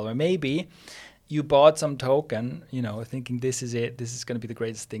personally as well, where maybe you bought some token, thinking this is it, this is going to be the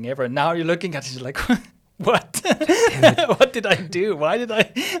greatest thing ever. And now you're looking at it, you're like, what? What did I do? Why did I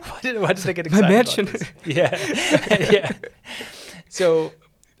get excited? My mansion. About this? Yeah. So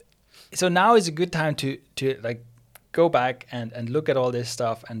now is a good time to like go back and look at all this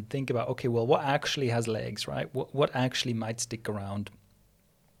stuff and think about, okay, well, what actually has legs, right? What actually might stick around?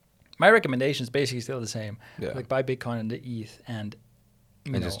 My recommendation is basically still the same. Yeah. Like buy Bitcoin and the ETH and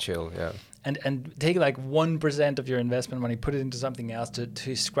and just chill, yeah. And take like 1% of your investment money, put it into something else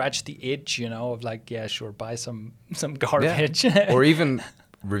to scratch the itch, of like, yeah, sure, buy some garbage. Yeah. Or even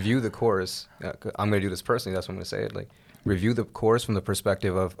review the course. I'm going to do this personally. That's what I'm going to say it. Like, review the course from the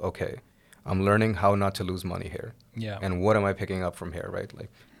perspective of, okay, I'm learning how not to lose money here. Yeah. And what am I picking up from here, right? Like,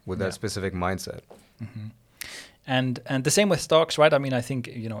 with that specific mindset. Mm-hmm. And the same with stocks, right? I mean, I think,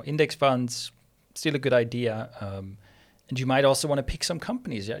 index funds, still a good idea. And you might also want to pick some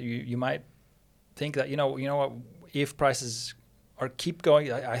companies. Yeah, you might think that, you know what, if prices keep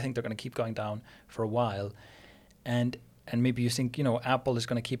going, I think they're going to keep going down for a while. And maybe you think, Apple is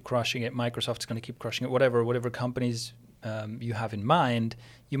going to keep crushing it, Microsoft's going to keep crushing it, whatever companies you have in mind,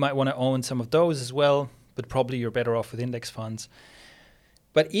 you might want to own some of those as well, but probably you're better off with index funds.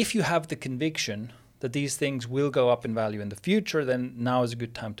 But if you have the conviction that these things will go up in value in the future, then now is a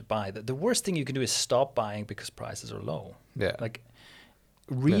good time to buy. The worst thing you can do is stop buying because prices are low. Yeah. Like,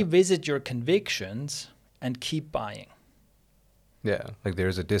 revisit your convictions and keep buying. Yeah, like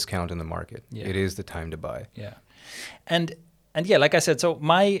there's a discount in the market. Yeah. It is the time to buy. Yeah. And yeah, like I said, so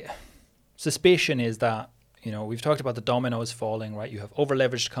my suspicion is that, we've talked about the dominoes falling, right? You have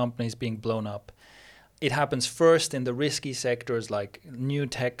over-leveraged companies being blown up. It happens first in the risky sectors like new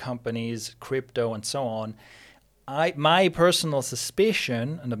tech companies, crypto, and so on. My personal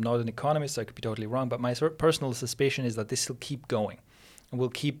suspicion, and I'm not an economist, so I could be totally wrong, but my personal suspicion is that this will keep going. And we'll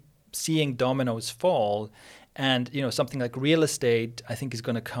keep seeing dominoes fall. And, something like real estate, I think, is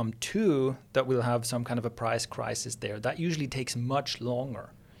going to come too, that will have some kind of a price crisis there. That usually takes much longer,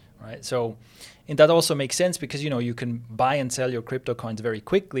 right? So, and that also makes sense because, you can buy and sell your crypto coins very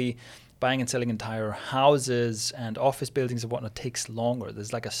quickly. Buying and selling entire houses and office buildings and whatnot takes longer.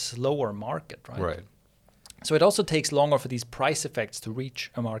 There's like a slower market, right? Right. So it also takes longer for these price effects to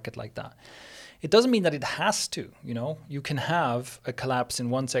reach a market like that. It doesn't mean that it has to, You can have a collapse in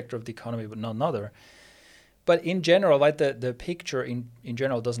one sector of the economy but not another. But in general, right, the picture in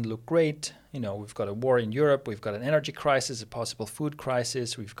general doesn't look great. We've got a war in Europe. We've got an energy crisis, a possible food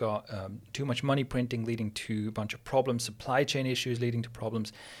crisis. We've got too much money printing leading to a bunch of problems, supply chain issues leading to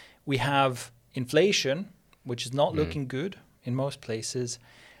problems. We have inflation, which is not looking good in most places,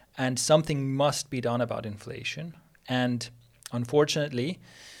 and something must be done about inflation. And unfortunately,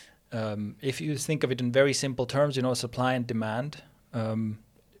 if you think of it in very simple terms, supply and demand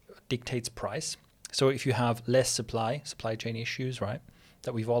dictates price. So if you have less supply chain issues, right,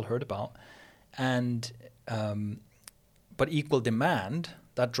 that we've all heard about, and but equal demand,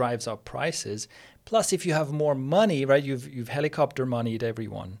 that drives up prices. Plus, if you have more money, right, you've helicopter moneyed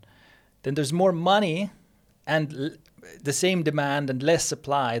everyone, then there's more money and the same demand and less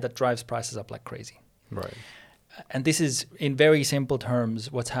supply that drives prices up like crazy. Right. And this is, in very simple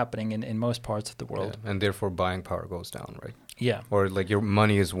terms, what's happening in most parts of the world. Yeah. And therefore buying power goes down, right? Yeah. Or like your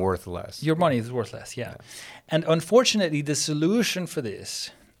money is worth less. Your money is worth less, yeah. And unfortunately, the solution for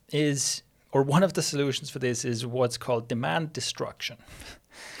this is, or one of the solutions for this is what's called demand destruction.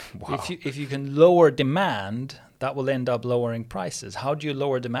 Wow. If you can lower demand, that will end up lowering prices. How do you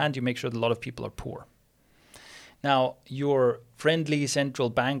lower demand? You make sure that a lot of people are poor. Now, your friendly central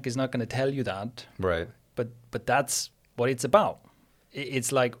bank is not going to tell you that. Right. But that's what it's about.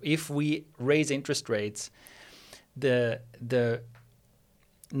 It's like if we raise interest rates, the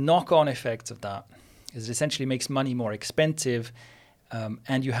knock-on effects of that is it essentially makes money more expensive,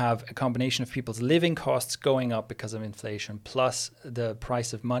 and you have a combination of people's living costs going up because of inflation, plus the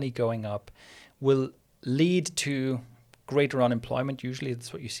price of money going up, will lead to greater unemployment. Usually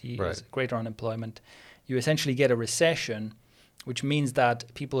that's what you see, right, is greater unemployment. You essentially get a recession, which means that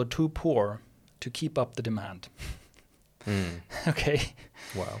people are too poor to keep up the demand. Okay.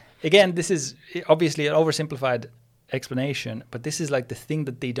 Wow. Again, this is obviously an oversimplified explanation, but this is like the thing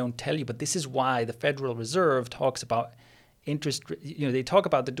that they don't tell you. But this is why the Federal Reserve talks about interest. They talk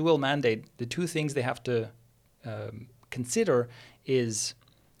about the dual mandate. The two things they have to consider is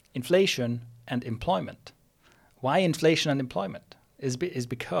inflation and employment. Why inflation and employment? Is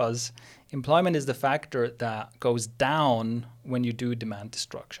because employment is the factor that goes down when you do demand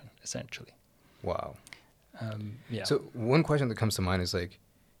destruction, essentially. Wow. Yeah. So one question that comes to mind is like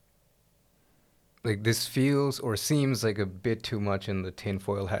this feels or seems like a bit too much in the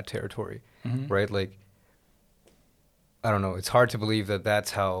tinfoil hat territory, right? Like, I don't know. It's hard to believe that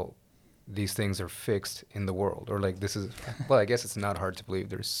that's how these things are fixed in the world, or like this is. Well, I guess it's not hard to believe.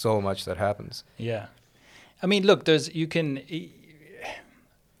 There's so much that happens. Yeah, I mean, look.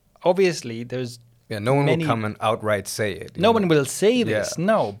 Obviously, there's. Yeah, no one will come and outright say it. No one will say this,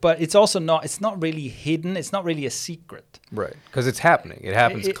 no. But it's also not. It's not really hidden. It's not really a secret. Right, because it's happening. It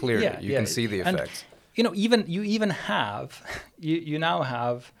happens clearly. You can see the effects. you now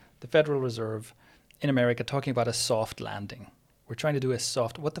have the Federal Reserve in America talking about a soft landing. We're trying to do a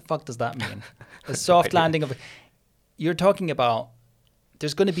soft. What the fuck does that mean? A soft landing of. You're talking about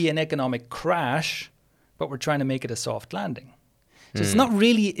there's going to be an economic crash, but we're trying to make it a soft landing. So it's not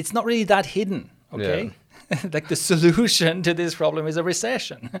really that hidden. Okay, like the solution to this problem is a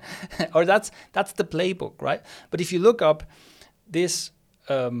recession, or that's the playbook, right? But if you look up this,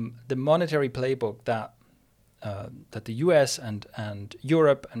 the monetary playbook that the U.S. and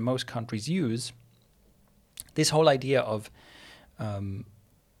Europe and most countries use, this whole idea of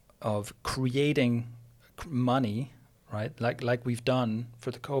creating money, right? Like we've done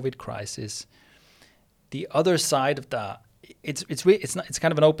for the COVID crisis. The other side of that, it's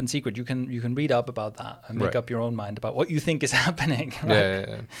kind of an open secret. You can read up about that and make up your own mind about what you think is happening. Right?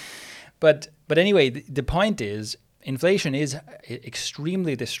 Yeah. But anyway, the point is, inflation is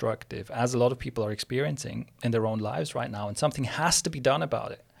extremely destructive, as a lot of people are experiencing in their own lives right now, and something has to be done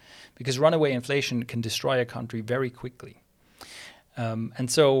about it, because runaway inflation can destroy a country very quickly.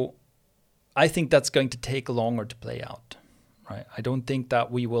 And so I think that's going to take longer to play out, right? I don't think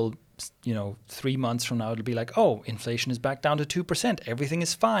that we will, 3 months from now, it'll be like, oh, inflation is back down to 2%. Everything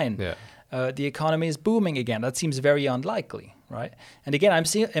is fine. Yeah. The economy is booming again. That seems very unlikely, right? And again,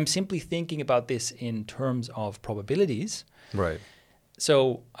 I'm simply thinking about this in terms of probabilities. Right.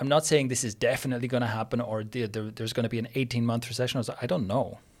 So I'm not saying this is definitely going to happen, or there's going to be an 18-month recession. I don't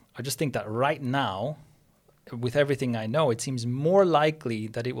know. I just think that right now, with everything I know, it seems more likely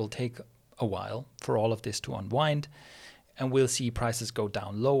that it will take a while for all of this to unwind, and we'll see prices go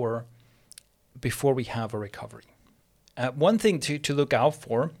down lower before we have a recovery. One thing to look out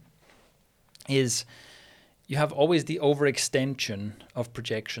for is you have always the overextension of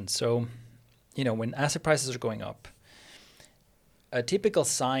projections. So, when asset prices are going up, a typical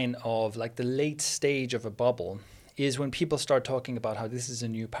sign of like the late stage of a bubble is when people start talking about how this is a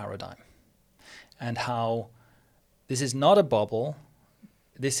new paradigm and how this is not a bubble.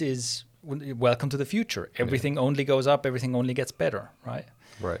 This is welcome to the future. Everything only goes up. Everything only gets better, right?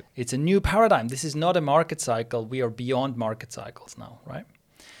 Right. It's a new paradigm. This is not a market cycle. We are beyond market cycles now, right?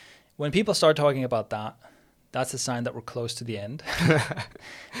 When people start talking about that, that's a sign that we're close to the end.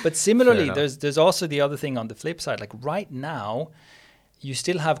 But similarly, there's also the other thing on the flip side. Like right now, you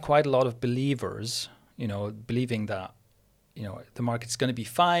still have quite a lot of believers, believing that, the market's going to be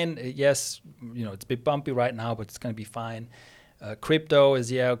fine. Yes, it's a bit bumpy right now, but it's going to be fine. Crypto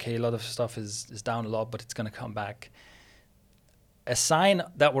is, a lot of stuff is down a lot, but it's going to come back. A sign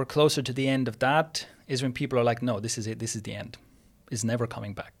that we're closer to the end of that is when people are like, no, this is it. This is the end. It's never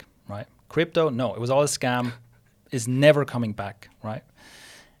coming back, right? Crypto, no, it was all a scam. Is never coming back, right?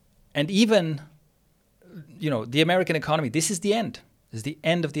 And even, the American economy, this is the end. This is the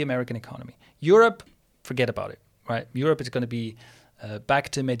end of the American economy. Europe, forget about it, right? Europe is going to be back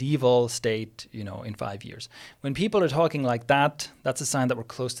to medieval state, in 5 years. When people are talking like that, that's a sign that we're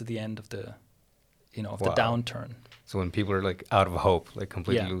close to the end of the, the downturn. So when people are like out of hope, like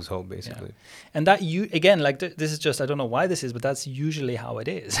completely lose hope, basically. Yeah. And that this is just, I don't know why this is, but that's usually how it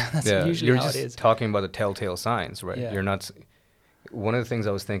is. You're just talking about the telltale signs, right? Yeah. You're not. One of the things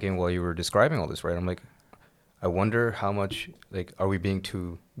I was thinking while you were describing all this, right? I'm like, I wonder how much, like, are we being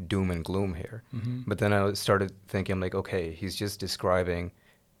too doom and gloom here? Mm-hmm. But then I started thinking, I'm like, okay, he's just describing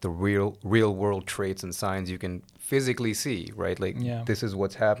the real world traits and signs you can physically see, right? Like, this is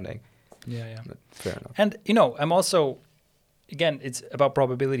what's happening. Yeah. But fair enough. And, I'm also, again, it's about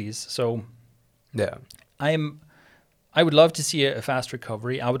probabilities. So I would love to see a fast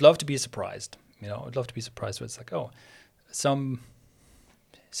recovery. I would love to be surprised. I'd love to be surprised where it's like, oh,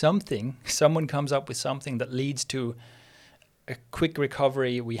 someone comes up with something that leads to a quick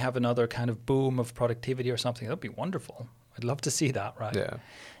recovery. We have another kind of boom of productivity or something. That'd be wonderful. I'd love to see that, right? Yeah.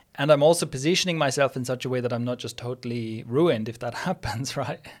 And I'm also positioning myself in such a way that I'm not just totally ruined if that happens,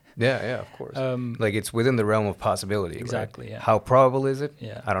 right? Yeah, of course. Like it's within the realm of possibility. Exactly, right? Yeah. How probable is it?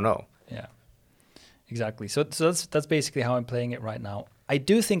 Yeah. I don't know. Yeah, exactly. So that's basically how I'm playing it right now. I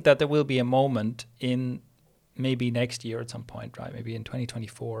do think that there will be a moment in maybe next year at some point, right? Maybe in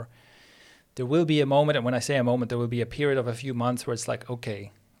 2024. There will be a moment, and when I say a moment, there will be a period of a few months where it's like,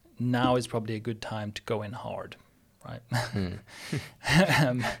 okay, now is probably a good time to go in hard, right?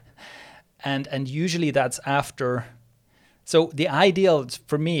 And usually that's after. So the ideal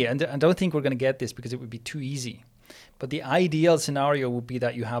for me, and I don't think we're going to get this because it would be too easy, but the ideal scenario would be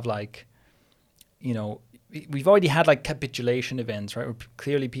that you have like, we've already had like capitulation events, right? Where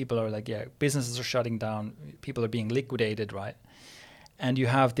clearly people are like, businesses are shutting down, people are being liquidated, right? And you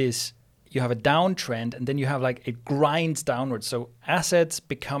have this, you have a downtrend, and then you have like it grinds downwards. So assets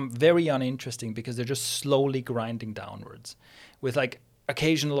become very uninteresting because they're just slowly grinding downwards with like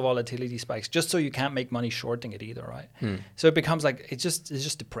occasional volatility spikes, just so you can't make money shorting it either, right? So it becomes like it's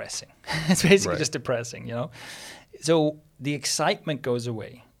just depressing. It's basically just depressing, you know. So the excitement goes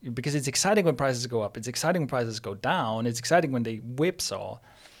away because it's exciting when prices go up. It's exciting when prices go down. It's exciting when they whipsaw.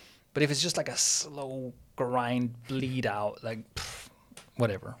 But if it's just like a slow grind, bleed out, like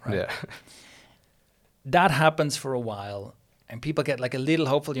whatever, right? Yeah. That happens for a while. And people get like a little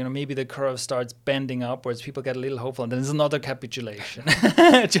hopeful, you know, maybe the curve starts bending upwards. People get a little hopeful, and then there's another capitulation.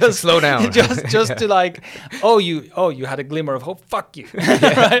 Just slow down. just to like, you had a glimmer of hope. Fuck you,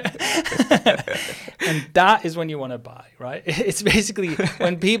 right? And that is when you want to buy, right? It's basically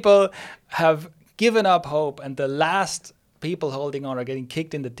when people have given up hope, and the last people holding on are getting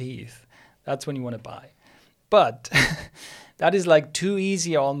kicked in the teeth. That's when you want to buy. But that is like too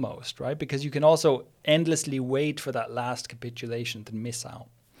easy almost, right? Because you can also endlessly wait for that last capitulation to miss out.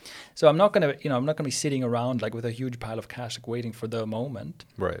 So I'm not going to be sitting around like with a huge pile of cash like waiting for the moment.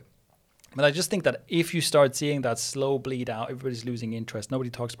 Right. But I just think that if you start seeing that slow bleed out, everybody's losing interest. Nobody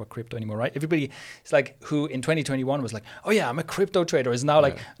talks about crypto anymore, right? Everybody is like, who in 2021 was like, oh yeah, I'm a crypto trader, is now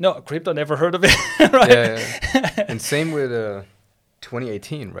like, no, crypto, never heard of it, right? Yeah. And same with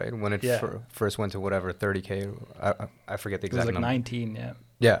 2018, right? When it first went to whatever, 30K. I forget the exact number. It was like 19, yeah.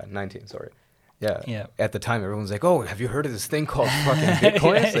 Yeah, 19, sorry. Yeah. At the time, everyone's like, oh, have you heard of this thing called fucking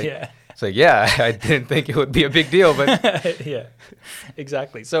Bitcoin? It's like, yeah, I didn't think it would be a big deal, but... Yeah,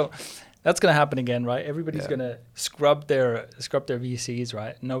 exactly. So that's going to happen again, right? Everybody's going to scrub their VCs,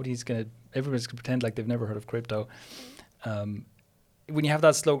 right? Everybody's going to pretend like they've never heard of crypto. When you have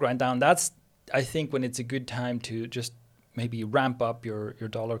that slow grind down, that's, I think, when it's a good time to just maybe ramp up your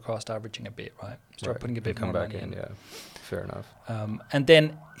dollar cost averaging a bit, right? Start putting a bit more money in. Yeah, fair enough. And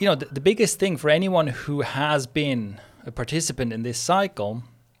then, you know, the biggest thing for anyone who has been a participant in this cycle,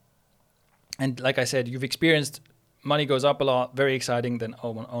 and like I said, you've experienced money goes up a lot, very exciting, then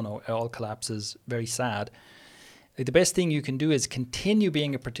oh no, it all collapses, very sad. Like the best thing you can do is continue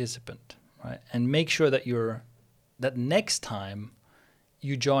being a participant, right? And make sure that that next time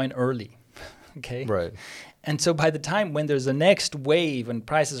you join early, okay? Right. And so by the time when there's a next wave and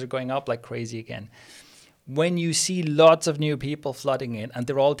prices are going up like crazy again, when you see lots of new people flooding in and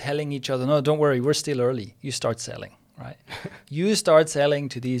they're all telling each other, no, don't worry, we're still early, you start selling, right? You start selling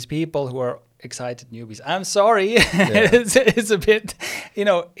to these people who are excited newbies. I'm sorry. It's a bit, you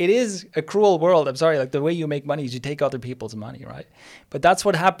know, it is a cruel world. I'm sorry. Like the way you make money is you take other people's money, right? But that's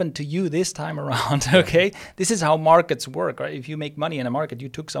what happened to you this time around, okay? This is how markets work, right? If you make money in a market, you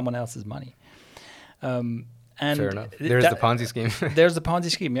took someone else's money. And fair enough. There's the Ponzi scheme. There's the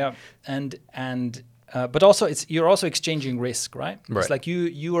Ponzi scheme, yeah. But also you're also exchanging risk, right? It's like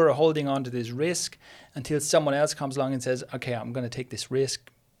you are holding on to this risk until someone else comes along and says, okay, I'm going to take this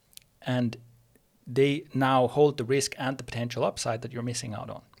risk, and they now hold the risk and the potential upside that you're missing out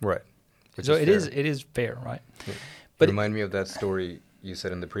on. Right. So it is fair, right? Yeah. But remind me of that story you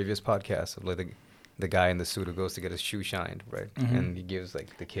said in the previous podcast of like the guy in the suit who goes to get his shoe shined, right? Mm-hmm. And he gives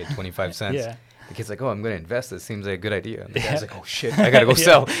like the kid 25 cents. Yeah. The kid's like, oh, I'm going to invest. This seems like a good idea. And the guy's like, oh shit, I got to go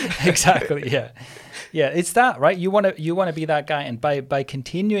sell. Exactly. Yeah. Yeah. It's that, right? You want to be that guy. And by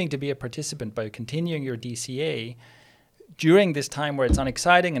continuing to be a participant, by continuing your DCA during this time where it's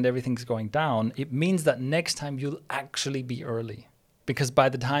unexciting and everything's going down, it means that next time you'll actually be early, because by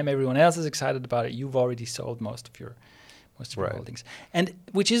the time everyone else is excited about it, you've already sold most of your holdings. And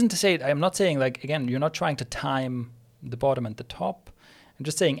which isn't to say, I'm not saying like, again, you're not trying to time the bottom and the top. I'm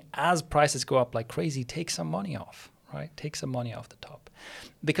just saying as prices go up like crazy, take some money off, right? Take some money off the top.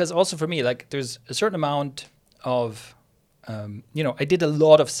 Because also for me, like there's a certain amount of, I did a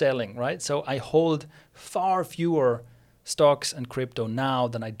lot of selling, right? So I hold far fewer stocks and crypto now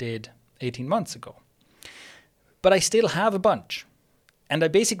than I did 18 months ago. But I still have a bunch. And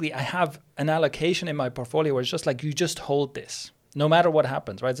I have an allocation in my portfolio where it's just like, you just hold this no matter what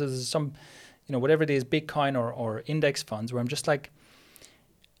happens, right? So there's some, whatever it is, Bitcoin or index funds, where I'm just like,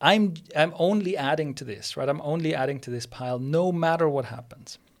 I'm only adding to this, right? I'm only adding to this pile no matter what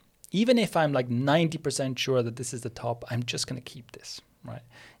happens. Even if I'm like 90% sure that this is the top, I'm just going to keep this, right?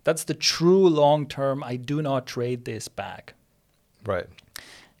 That's the true long-term, I do not trade this bag. Right.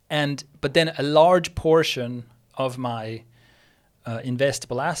 But then a large portion of my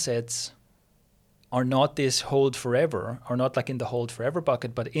investable assets are not this hold forever, or not like in the hold forever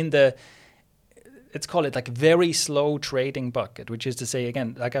bucket, but in the, let's call it like very slow trading bucket, which is to say,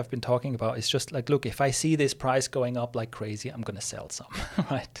 again, like I've been talking about, it's just like, look, if I see this price going up like crazy, I'm going to sell some,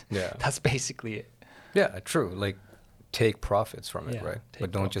 right? Yeah. That's basically it. Yeah, true. Like take profits from it, right?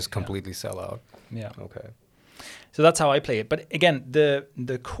 But don't just completely sell out. Yeah. Okay. So that's how I play it. But again,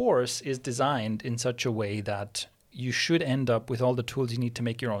 the course is designed in such a way that you should end up with all the tools you need to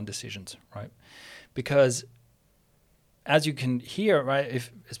make your own decisions, right? Because as you can hear, right,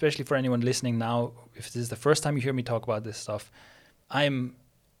 especially for anyone listening now, if this is the first time you hear me talk about this stuff, I'm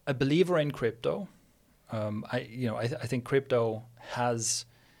a believer in crypto. I think crypto has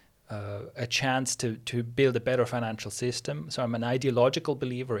a chance to build a better financial system. So I'm an ideological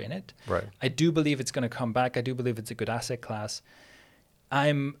believer in it. Right. I do believe it's going to come back. I do believe it's a good asset class.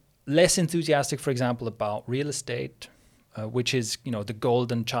 I'm less enthusiastic, for example, about real estate, which is, the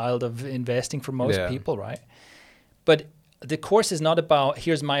golden child of investing for most people, right? But the course is not about,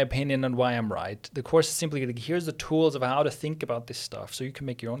 here's my opinion on why I'm right. The course is simply like, here's the tools of how to think about this stuff so you can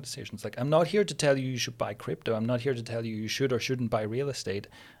make your own decisions. Like, I'm not here to tell you should buy crypto. I'm not here to tell you should or shouldn't buy real estate.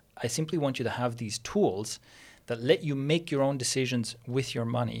 I simply want you to have these tools that let you make your own decisions with your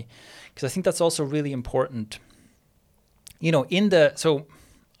money. Because I think that's also really important. So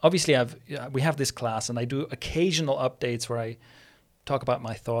obviously we have this class and I do occasional updates where I talk about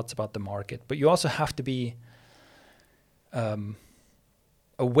my thoughts about the market. But you also have to be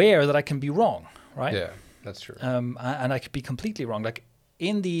aware that I can be wrong, right? Yeah, that's true. And I could be completely wrong. Like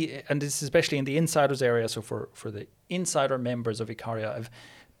and this is especially in the insiders area. So for the insider members of Icaria, I've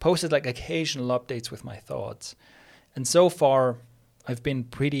posted like occasional updates with my thoughts. And so far I've been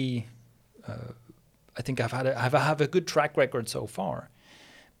pretty, I think I have a good track record so far.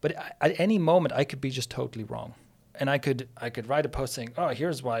 But at any moment I could be just totally wrong. And I could write a post saying, oh,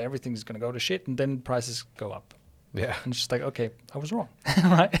 here's why everything's going to go to shit. And then prices go up. Yeah. And it's just like, okay, I was wrong,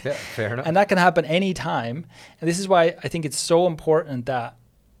 right? Yeah, fair enough. And that can happen anytime. And this is why I think it's so important that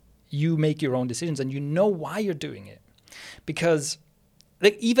you make your own decisions and you know why you're doing it. Because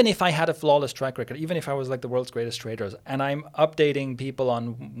like, even if I had a flawless track record, even if I was like the world's greatest traders and I'm updating people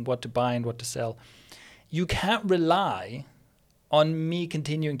on what to buy and what to sell, you can't rely on me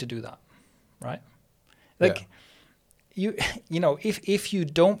continuing to do that, right? Like, if you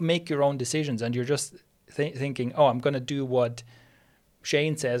don't make your own decisions and you're just thinking, oh, I'm going to do what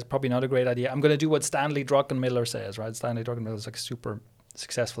Shane says, probably not a great idea. I'm going to do what Stanley Druckenmiller says, right? Stanley Druckenmiller is like a super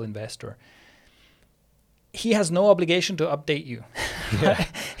successful investor. He has no obligation to update you. Yeah.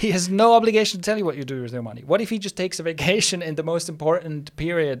 He has no obligation to tell you what you do with your money. What if he just takes a vacation in the most important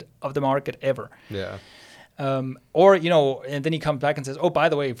period of the market ever? Yeah. And then he comes back and says, oh, by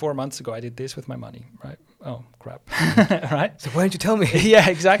the way, 4 months ago, I did this with my money, right? Oh, crap. Right? So why didn't you tell me? Yeah,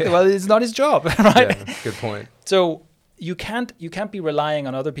 exactly. Well, it's not his job, right? Yeah, good point. So you can't be relying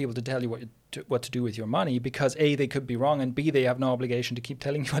on other people to tell you what to do with your money because A, they could be wrong, and B, they have no obligation to keep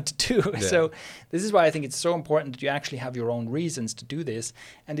telling you what to do. Yeah. So this is why I think it's so important that you actually have your own reasons to do this.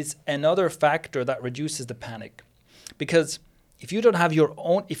 And it's another factor that reduces the panic. Because if you don't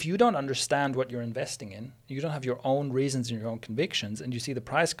understand what you're investing in, you don't have your own reasons and your own convictions, and you see the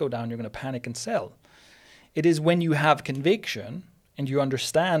price go down, you're going to panic and sell. It is when you have conviction and you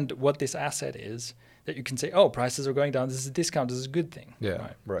understand what this asset is that you can say, oh, prices are going down, this is a discount, this is a good thing. Yeah,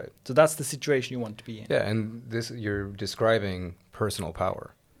 right. So that's the situation you want to be in. Yeah, and you're describing personal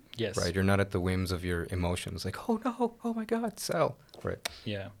power. Yes. Right, you're not at the whims of your emotions, like, oh no, oh my God, sell. Right.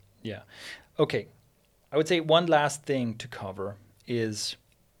 Yeah. Okay. I would say one last thing to cover is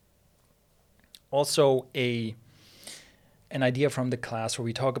also an idea from the class where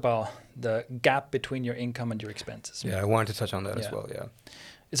we talk about the gap between your income and your expenses. Yeah, I wanted to touch on that as well, yeah.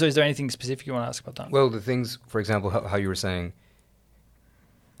 So is there anything specific you want to ask about that? Well, the things, for example, how you were saying,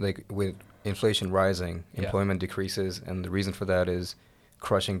 like with inflation rising, employment decreases, and the reason for that is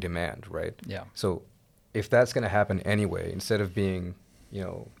crushing demand, right? Yeah. So if that's going to happen anyway, instead of being,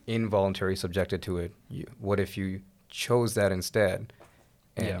 involuntarily subjected to it, what if you chose that instead?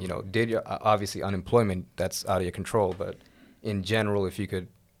 And, obviously unemployment, that's out of your control, but in general, if you could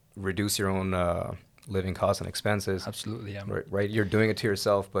reduce your own living costs and expenses. Absolutely, yeah. Right? You're doing it to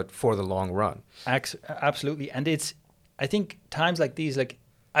yourself, but for the long run. Absolutely. And I think times like these, like,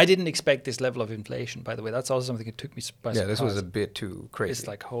 I didn't expect this level of inflation, by the way. That's also something that took me by surprise. Yeah, this was a bit too crazy. It's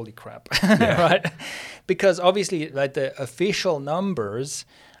like, holy crap, right? Because obviously, like, the official numbers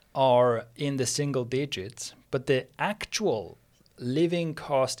are in the single digits, but the actual living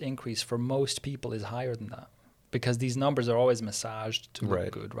cost increase for most people is higher than that because these numbers are always massaged to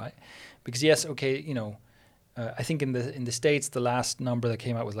look good, right? Because yes, okay, I think in the States, the last number that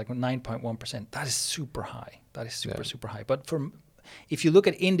came out was like 9.1%. That is super high. That is super high. But if you look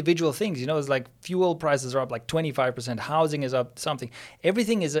at individual things, it's like fuel prices are up like 25%, housing is up something.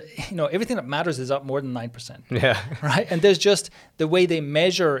 Everything is, everything that matters is up more than 9%. Yeah. Right? And there's just the way they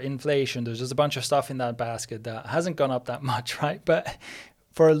measure inflation, there's just a bunch of stuff in that basket that hasn't gone up that much, right? But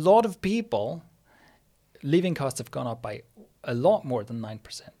for a lot of people, living costs have gone up by a lot more than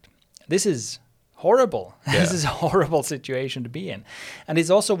 9%. This is horrible. Yeah. This is a horrible situation to be in. And it's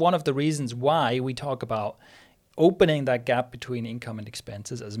also one of the reasons why we talk about opening that gap between income and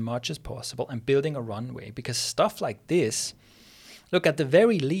expenses as much as possible and building a runway, because stuff like this, look, at the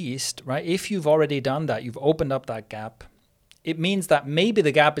very least, right, if you've already done that, you've opened up that gap, it means that maybe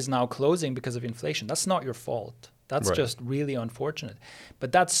the gap is now closing because of inflation. That's not your fault. That's right. Just really unfortunate.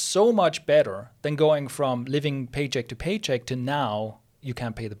 But that's so much better than going from living paycheck to paycheck to now you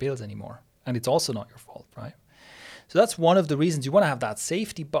can't pay the bills anymore. And it's also not your fault, right? So that's one of the reasons you want to have that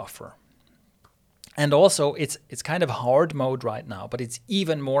safety buffer. And also, it's kind of hard mode right now, but it's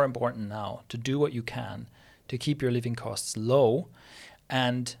even more important now to do what you can to keep your living costs low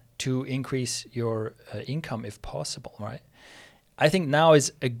and to increase your income if possible, right? I think now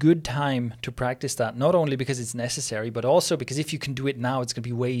is a good time to practice that, not only because it's necessary, but also because if you can do it now, it's going to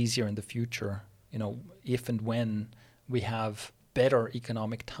be way easier in the future, if and when we have better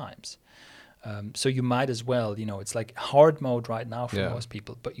economic times. So you might as well, it's like hard mode right now for most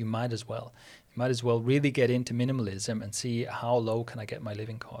people, but you might as well really get into minimalism and see how low can I get my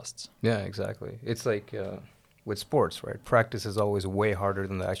living costs. Yeah, exactly. It's like with sports, right? Practice is always way harder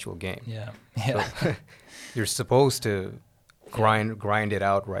than the actual game. Yeah. So you're supposed to grind it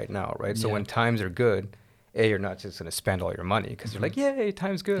out right now, right? So when times are good, you're not just going to spend all your money because you're like, yay,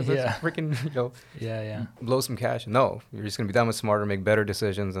 time's good. Let's freaking, blow some cash. No, you're just going to be that much smarter, make better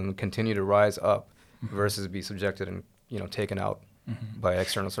decisions, and continue to rise up versus be subjected and, taken out by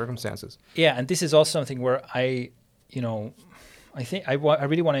external circumstances. Yeah, and this is also something where I think I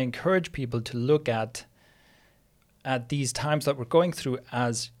really want to encourage people to look at these times that we're going through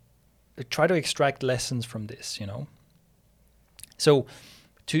as try to extract lessons from this, So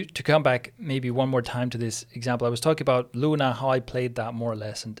to come back maybe one more time to this example, I was talking about Luna, how I played that more or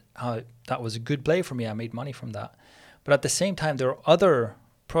less, and how that was a good play for me. I made money from that. But at the same time, there are other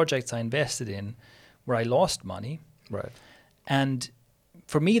projects I invested in where I lost money. Right. And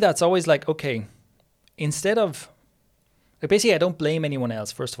for me, that's always like, okay, instead of, basically I don't blame anyone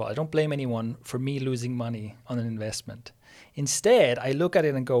else, first of all. I don't blame anyone for me losing money on an investment. Instead, I look at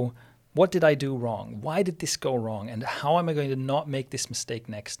it and go, what did I do wrong? Why did this go wrong? And how am I going to not make this mistake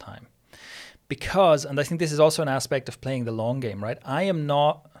next time? Because, and I think this is also an aspect of playing the long game, right? I am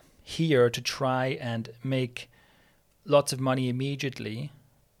not here to try and make lots of money immediately,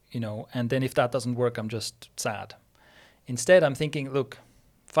 and then if that doesn't work, I'm just sad. Instead, I'm thinking, look,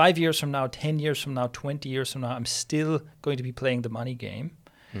 5 years from now, 10 years from now, 20 years from now, I'm still going to be playing the money game,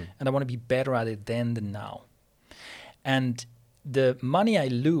 and I want to be better at it then than now. And the money I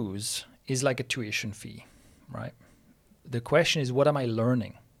lose is like a tuition fee, right? The question is, what am I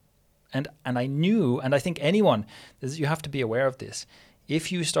learning? And I knew, and I think you have to be aware of this.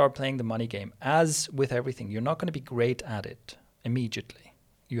 If you start playing the money game, as with everything, you're not going to be great at it immediately.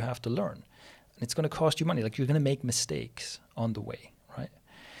 You have to learn. And it's going to cost you money. Like, you're going to make mistakes on the way, right?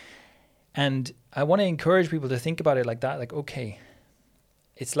 And I want to encourage people to think about it like that. Like, okay,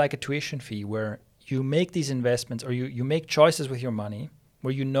 it's like a tuition fee where you make these investments, or you make choices with your money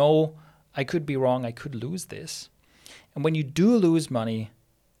where I could be wrong, I could lose this. And when you do lose money,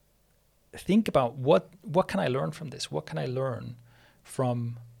 think about what can I learn from this? What can I learn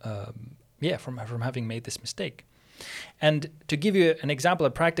from having made this mistake? And to give you an example,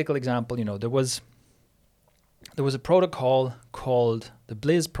 a practical example, there was a protocol called the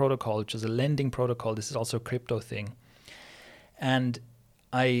Blizz protocol, which is a lending protocol. This is also a crypto thing. And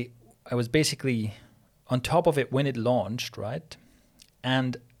I was basically on top of it when it launched, right?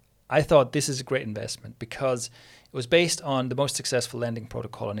 And I thought this is a great investment because it was based on the most successful lending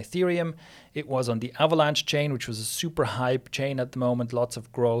protocol on Ethereum. It was on the Avalanche chain, which was a super hype chain at the moment, lots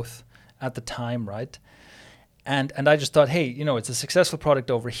of growth at the time, right? And I just thought, hey, it's a successful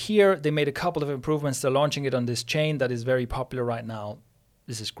product over here. They made a couple of improvements. They're launching it on this chain that is very popular right now.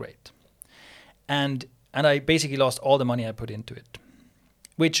 This is great. And I basically lost all the money I put into it,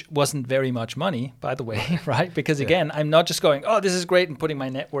 which wasn't very much money, by the way, right? Because again, I'm not just going, oh, this is great, and putting my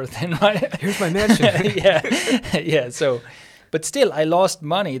net worth in, right? Here's my mansion. Yeah. So, but still, I lost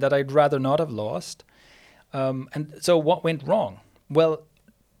money that I'd rather not have lost. And so what went wrong? Well,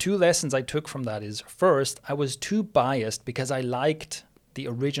 2 lessons I took from that is, first, I was too biased because I liked the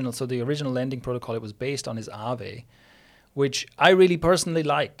original. So the original lending protocol it was based on is Aave, which I really personally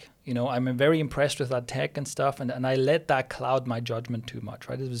like. You know, I'm very impressed with that tech and stuff, and I let that cloud my judgment too much,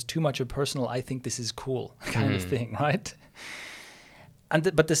 right? It was too much a personal, I think this is cool kind of thing, right?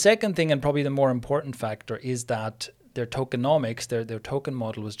 And but the second thing, and probably the more important factor, is that their tokenomics, their token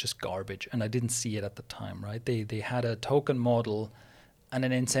model was just garbage, and I didn't see it at the time, right? They had a token model and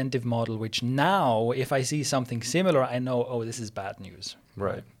an incentive model, which now, if I see something similar, I know, oh, this is bad news,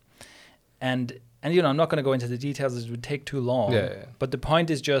 right? And you know, I'm not going to go into the details; it would take too long. Yeah. But the point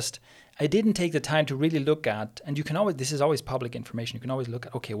is just, I didn't take the time to really look at, and you can always, this is always public information. You can always look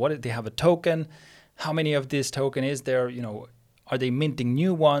at, okay, what they have a token, how many of this token is there? You know, are they minting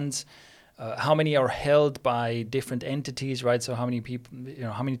new ones? How many are held by different entities, right? So how many people, you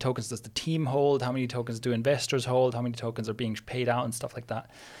know, how many tokens does the team hold? How many tokens do investors hold? How many tokens are being paid out and stuff like that?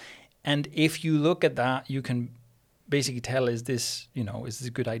 And if you look at that, you can basically tell, is this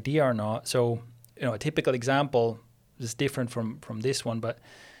a good idea or not? So, you know, a typical example is different from this one, but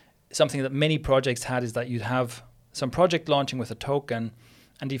something that many projects had is that you'd have some project launching with a token.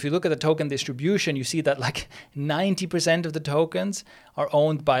 And if you look at the token distribution, you see that like 90% of the tokens are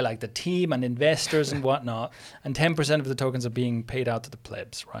owned by like the team and investors and whatnot, and 10% of the tokens are being paid out to the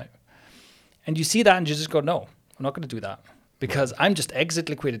plebs, right? And you see that and you just go, no, I'm not going to do that, because I'm just exit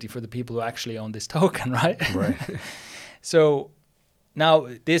liquidity for the people who actually own this token, right? Right. So now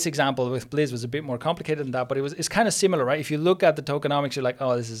this example with Blizz was a bit more complicated than that, but it's kind of similar, right? If you look at the tokenomics, you're like,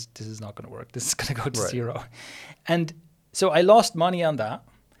 oh, this is not going to work. This is going to go to zero. And so I lost money on that.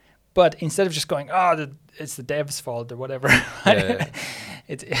 But instead of just going, oh, it's the dev's fault or whatever,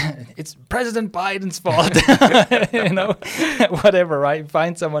 it's President Biden's fault, you know, whatever, right?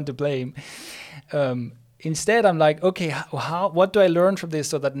 Find someone to blame. Instead, I'm like, okay, what do I learn from this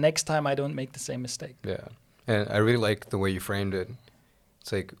so that next time I don't make the same mistake? Yeah, and I really like the way you framed it.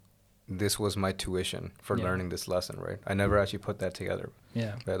 It's like, this was my tuition for learning this lesson, right? I never actually put that together.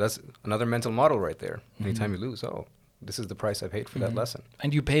 Yeah. That's another mental model right there. Anytime you lose, this is the price I paid for that lesson.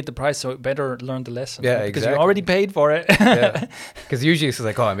 And you paid the price, so better learn the lesson. Yeah, right? Because exactly. you already paid for it. Yeah, because usually it's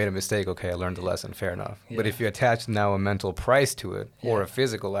like, oh, I made a mistake. Okay, I learned the lesson. Fair enough. Yeah. But if you attach now a mental price to it, or a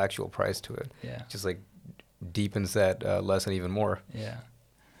physical actual price to it, just like deepens that lesson even more. Yeah.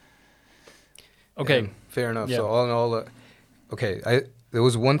 Okay. And fair enough. Yeah. So all in all, there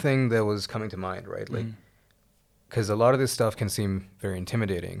was one thing that was coming to mind, right? Like, because a lot of this stuff can seem very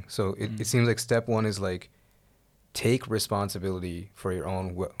intimidating. So it seems like step one is like, take responsibility for your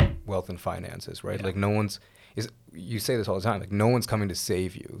own wealth and finances, right? Like you say this all the time, like no one's coming to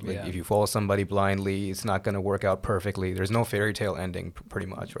save you. Like if you follow somebody blindly, it's not going to work out perfectly. There's no fairy tale ending pretty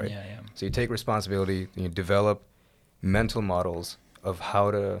much, right? Yeah. So you take responsibility and you develop mental models of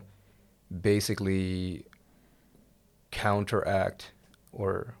how to basically counteract,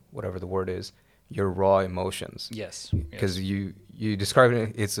 or whatever the word is, your raw emotions. Yes. Because you describe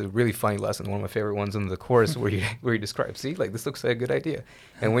it, it's a really funny lesson, one of my favorite ones in the course where you describe, see, like, this looks like a good idea.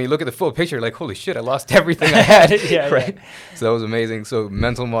 And when you look at the full picture, you're like, holy shit, I lost everything I had, right? Yeah. So that was amazing. So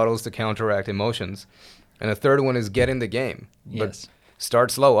mental models to counteract emotions. And the third one is get in the game. Yes. But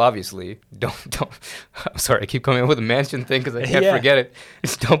start slow, obviously. Don't. I'm sorry, I keep coming up with a mansion thing because I can't forget it.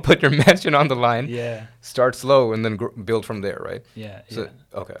 Just don't put your mansion on the line. Yeah. Start slow and then build from there, right? Yeah. So,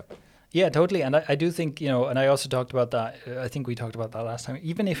 okay. Yeah, totally. And I do think, you know, and I also talked about that. I think we talked about that last time.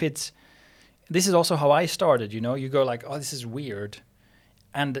 Even if this is also how I started, you know, you go like, oh, this is weird.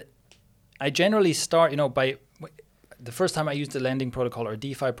 And I generally start, you know, by the first time I used a lending protocol or a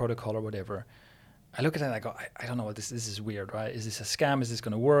DeFi protocol or whatever, I look at it and I go, I don't know what this is weird, right? Is this a scam? Is this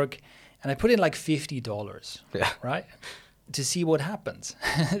going to work? And I put in like $50, right? To see what happens.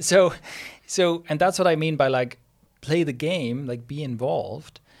 So, and that's what I mean by like, play the game, like be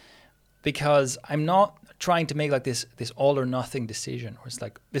involved. Because I'm not trying to make like this all or nothing decision, or it's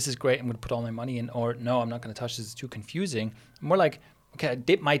like, this is great, I'm going to put all my money in, or no, I'm not going to touch this, it's too confusing. I'm more like, okay, I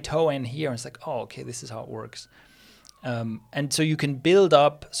dip my toe in here, and it's like, oh, okay, this is how it works. And so you can build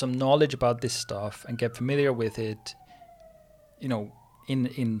up some knowledge about this stuff and get familiar with it, you know,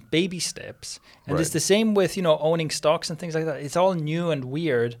 in baby steps. And it's the same with, you know, owning stocks and things like that. It's all new and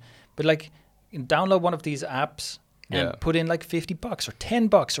weird, but like, you can download one of these apps and put in like $50 or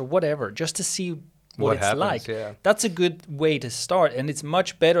 $10 or whatever, just to see what it's happens, like. Yeah. That's a good way to start. And it's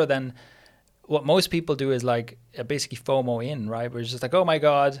much better than what most people do is like basically FOMO in, right? Where it's just like, oh my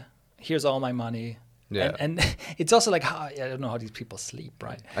God, here's all my money. Yeah. And it's also like, I don't know how these people sleep,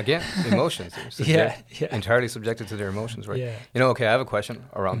 right? Again, emotions. Entirely subjected to their emotions, right? Yeah. You know, okay, I have a question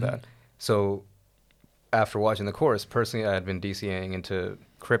around that. So after watching the course, personally, I had been DCAing into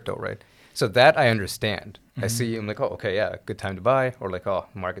crypto, right? So that I understand. I see, I'm like, oh, okay, yeah, good time to buy. Or like, oh,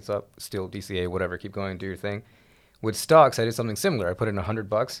 market's up, still DCA, whatever, keep going, do your thing. with stocks, I did something similar. I put in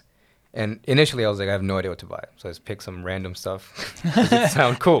 $100, and initially I was like, I have no idea what to buy, so I just picked some random stuff. Does it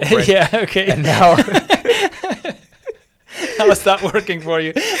sound cool? Right? Yeah. Okay. And now, how's that working for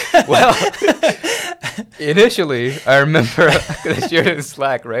you? Well, initially I remember I shared it in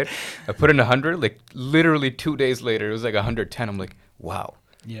Slack. Right, I put in 100. Like literally 2 days later, it was like 110. I'm like, wow,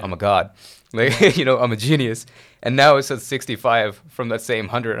 I'm a god. Like I'm a genius. And now it's at 65 from that same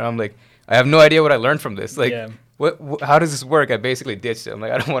 100, and I'm like, I have no idea what I learned from this. Like, how does this work? I basically ditched it. I'm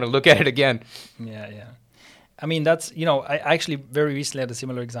like, I don't want to look at it again. Yeah. I mean, that's, I actually very recently had a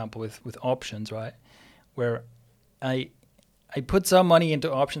similar example with options, right? Where I put some money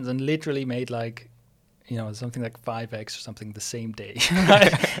into options and literally made like, something like 5x or something the same day.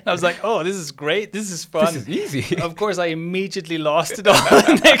 Right? I was like, oh, this is great. This is fun. This is easy. Of course, I immediately lost it all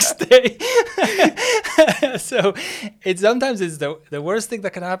the next day. So sometimes it's the worst thing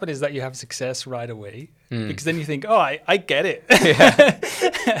that can happen is that you have success right away, because then you think, oh, I get it.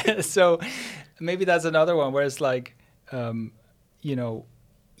 Yeah. So maybe that's another one where it's like, even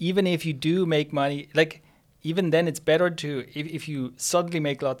if you do make money, like even then it's better to, if you suddenly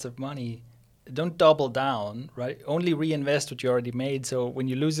make lots of money, don't double down, right? Only reinvest what you already made. So when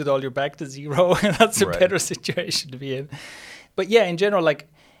you lose it all, you're back to zero. That's a better situation to be in. But yeah, in general, like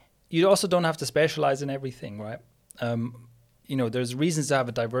you also don't have to specialize in everything, right? There's reasons to have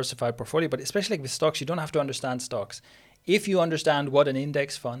a diversified portfolio, but especially like with stocks, you don't have to understand stocks. If you understand what an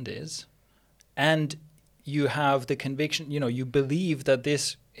index fund is, and you have the conviction, you believe that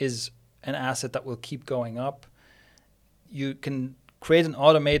this is an asset that will keep going up, you can create an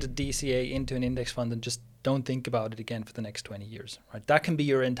automated DCA into an index fund and just don't think about it again for the next 20 years, right? That can be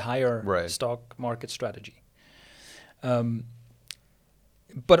your entire stock market strategy. Or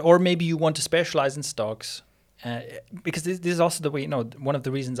maybe you want to specialize in stocks, because this is also the way, one of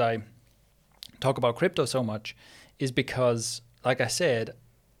the reasons I talk about crypto so much is because, like I said,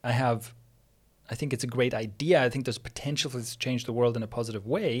 I think it's a great idea. I think there's potential for this to change the world in a positive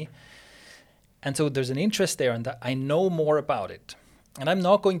way. And so there's an interest there in that I know more about it. And I'm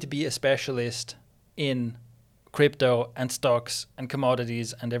not going to be a specialist in crypto and stocks and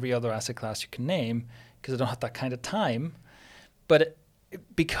commodities and every other asset class you can name, because I don't have that kind of time. But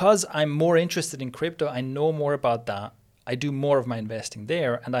because I'm more interested in crypto, I know more about that. I do more of my investing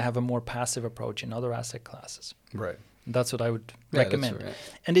there, and I have a more passive approach in other asset classes. Right. And that's what I would recommend. Right.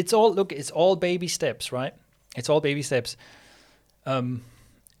 And it's all baby steps, right? It's all baby steps. And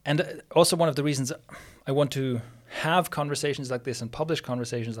also one of the reasons I want to have conversations like this and publish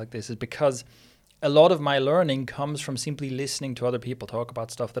conversations like this is because a lot of my learning comes from simply listening to other people talk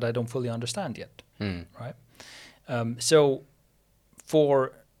about stuff that I don't fully understand yet, right? So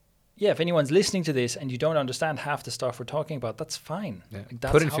if anyone's listening to this and you don't understand half the stuff we're talking about, that's fine. Yeah. Like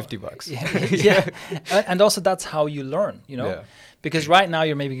put in $50. Yeah. And also that's how you learn, because right now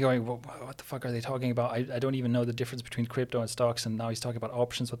you're maybe going, well, what the fuck are they talking about? I don't even know the difference between crypto and stocks, and now he's talking about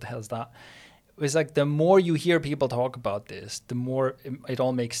options. What the hell is that? It's like the more you hear people talk about this, the more it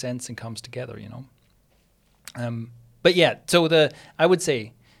all makes sense and comes together, But yeah, so I would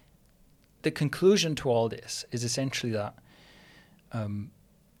say the conclusion to all this is essentially that,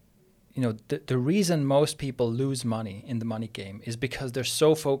 the reason most people lose money in the money game is because they're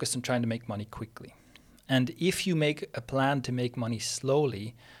so focused on trying to make money quickly. And if you make a plan to make money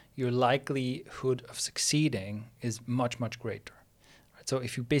slowly, your likelihood of succeeding is much, much greater. So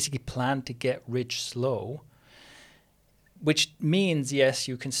if you basically plan to get rich slow, which means, yes,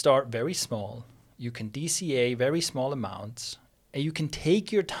 you can start very small, you can DCA very small amounts, and you can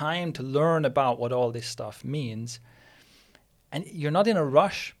take your time to learn about what all this stuff means, and you're not in a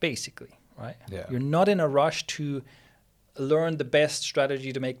rush, basically, right? Yeah. You're not in a rush to learn the best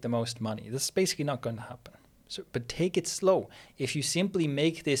strategy to make the most money. This is basically not going to happen. But take it slow. If you simply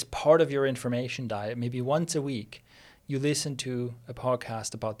make this part of your information diet, maybe once a week, you listen to a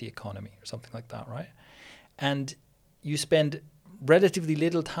podcast about the economy or something like that, right? And you spend relatively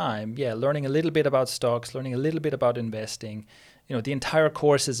little time, learning a little bit about stocks, learning a little bit about investing. The entire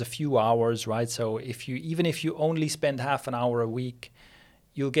course is a few hours, right? So even if you only spend half an hour a week,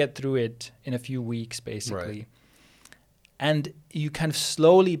 you'll get through it in a few weeks, basically. Right. And you kind of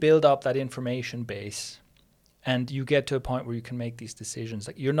slowly build up that information base, and you get to a point where you can make these decisions.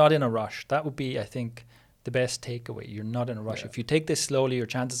 Like, you're not in a rush. That would be, I think, the best takeaway. You're not in a rush. Yeah. If you take this slowly, your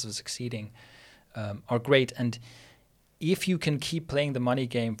chances of succeeding are great. And if you can keep playing the money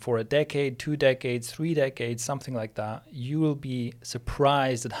game for a decade, 2 decades, 3 decades, something like that, you will be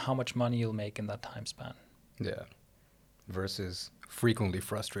surprised at how much money you'll make in that time span. Yeah. Versus frequently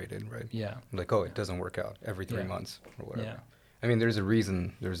frustrated, right? Yeah. Like, it doesn't work out every 3 months or whatever. Yeah. I mean, there's a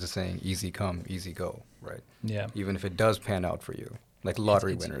reason there's a saying, easy come, easy go, right? Yeah. Even if it does pan out for you, like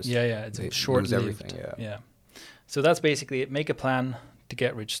lottery winners. Yeah, it's short-lived. Lose everything, yeah. So that's basically it. Make a plan to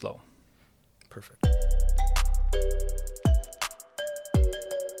get rich slow. Perfect.